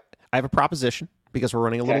here, I have a proposition because we're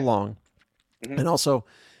running a little long. And also,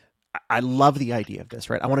 I love the idea of this,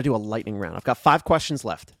 right? I want to do a lightning round. I've got 5 questions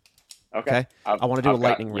left. Okay. I want to do a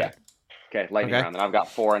lightning round. Yeah. Okay, lightning round. And I've got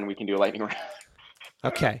 4, and we can do a lightning round.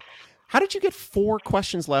 Okay. How did you get 4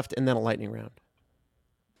 questions left and then a lightning round?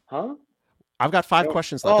 Huh? I've got 5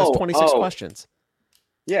 questions left. That's 26 questions.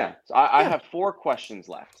 Yeah. So I have 4 questions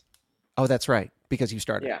left. Oh, that's right. Because you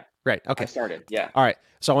started. Yeah. Right. Okay. I started. Yeah. All right.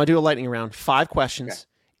 So I want to do a lightning round. 5 questions.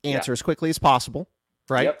 Okay. Answer as quickly as possible.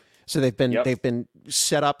 Right. Yep. So they've been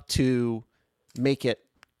set up to make it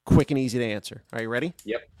quick and easy to answer. Are you ready?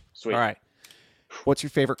 Yep. Sweet. All right. What's your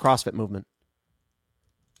favorite CrossFit movement?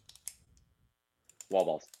 Wall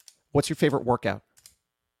balls. What's your favorite workout?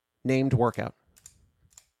 Named workout.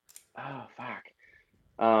 Oh, fuck.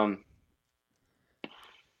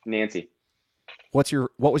 Nancy. What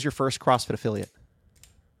was your first CrossFit affiliate?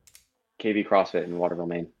 KV CrossFit in Waterville,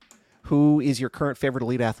 Maine. Who is your current favorite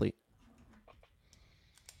elite athlete?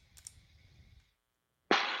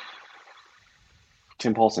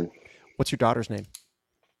 Tim Paulson. What's your daughter's name?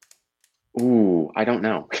 Ooh, I don't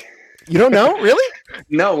know. You don't know? Really?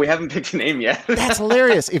 No, we haven't picked a name yet. That's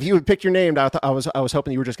hilarious. If you had picked your name, I was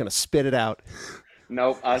hoping you were just going to spit it out.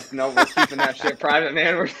 Nope. No, we're keeping that shit private,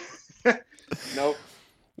 man. Nope.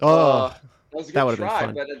 Oh, that was a good try,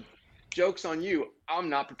 but joke's on you. I'm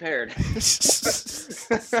not prepared.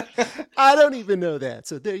 I don't even know that.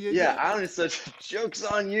 So there you go. Yeah, I don't. Such joke's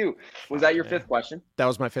on you. Was that your 5th question? That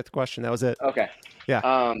was my 5th question. That was it. Okay.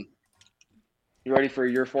 Yeah. You ready for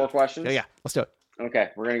your 4 questions? Yeah. Let's do it. Okay,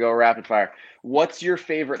 we're gonna go rapid fire. What's your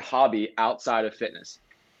favorite hobby outside of fitness?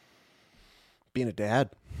 Being a dad.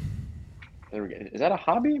 There we go. Is that a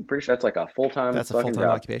hobby? I'm pretty sure that's like a full-time. That's a full-time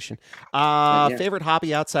occupation. Yeah. Favorite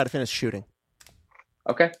hobby outside of fitness? Shooting.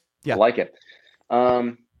 Okay. Yeah. I like it.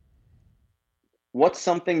 What's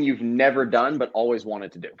something you've never done but always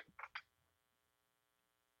wanted to do?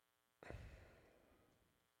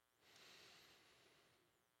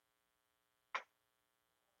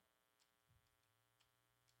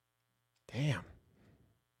 Damn.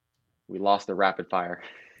 We lost the rapid fire.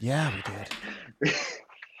 Yeah, we did.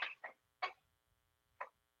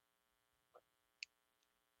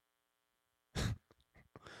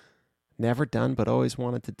 Never done, but always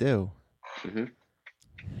wanted to do.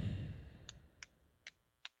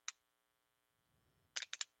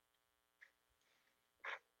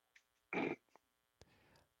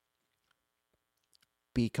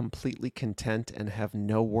 Be completely content and have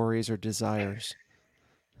no worries or desires.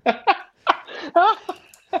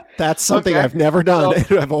 That's something I've never done.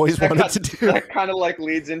 I've always wanted to do. That kind of like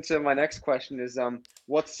leads into my next question is,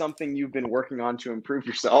 what's something you've been working on to improve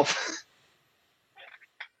yourself?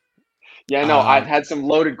 Yeah, no, I've had some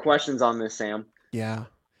loaded questions on this, Sam. Yeah.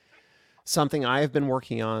 Something I have been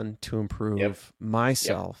working on to improve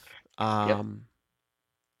myself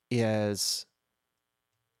is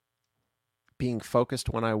being focused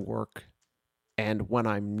when I work, and when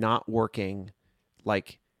I'm not working,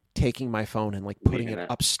 like taking my phone and like putting it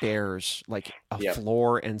upstairs, like a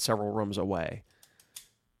floor and several rooms away.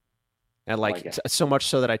 And like so much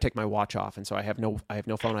so that I take my watch off, and so I have no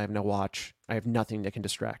phone, I have no watch, I have nothing that can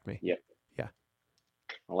distract me. Yep. Yeah.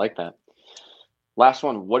 I like that. Last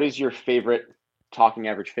one. What is your favorite Talking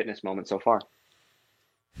Average Fitness moment so far?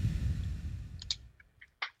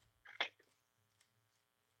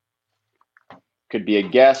 Could be a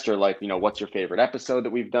guest, or like, what's your favorite episode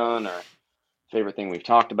that we've done, or favorite thing we've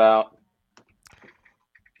talked about?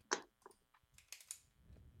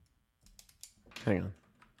 Hang on.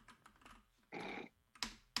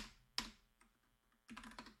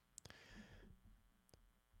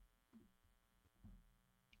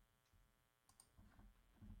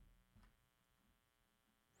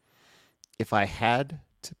 If I had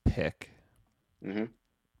to pick,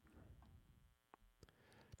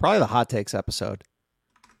 probably the hot takes episode.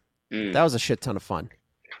 That was a shit ton of fun.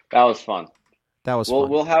 That was fun. That was fun.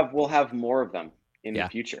 We'll have more of them in the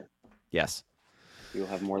future. Yes. We'll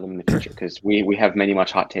have more of them in the future because we have many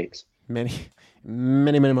much hot takes. Many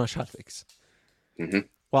much hot takes. Mm-hmm.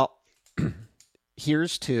 Well,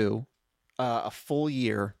 here's to a full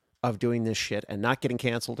year of doing this shit and not getting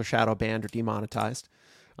canceled or shadow banned or demonetized.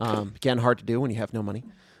 Again, hard to do when you have no money.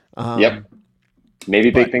 Yep. Maybe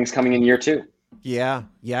big things coming in year 2. Yeah,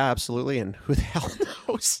 absolutely. And who the hell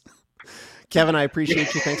knows? Kevin, I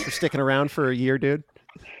appreciate you. Thanks for sticking around for a year, dude.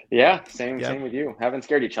 Yeah, same with you. Haven't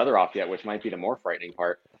scared each other off yet, which might be the more frightening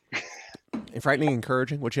part. Frightening,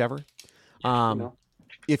 encouraging, whichever.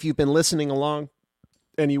 If you've been listening along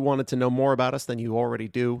and you wanted to know more about us than you already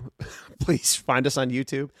do, please find us on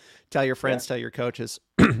YouTube. Tell your friends, tell your coaches.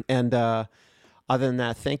 And other than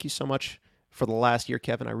that, thank you so much for the last year,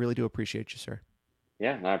 Kevin. I really do appreciate you, sir.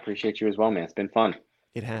 Yeah, and I appreciate you as well, man. It's been fun.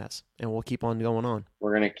 It has. And we'll keep on going on.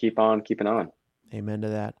 We're going to keep on keeping on. Amen to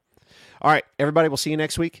that. All right, everybody, we'll see you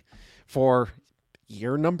next week for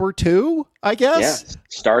year number 2, I guess. Yeah,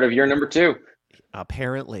 start of year number 2.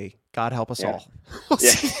 Apparently. God help us all. We'll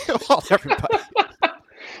see you all, everybody.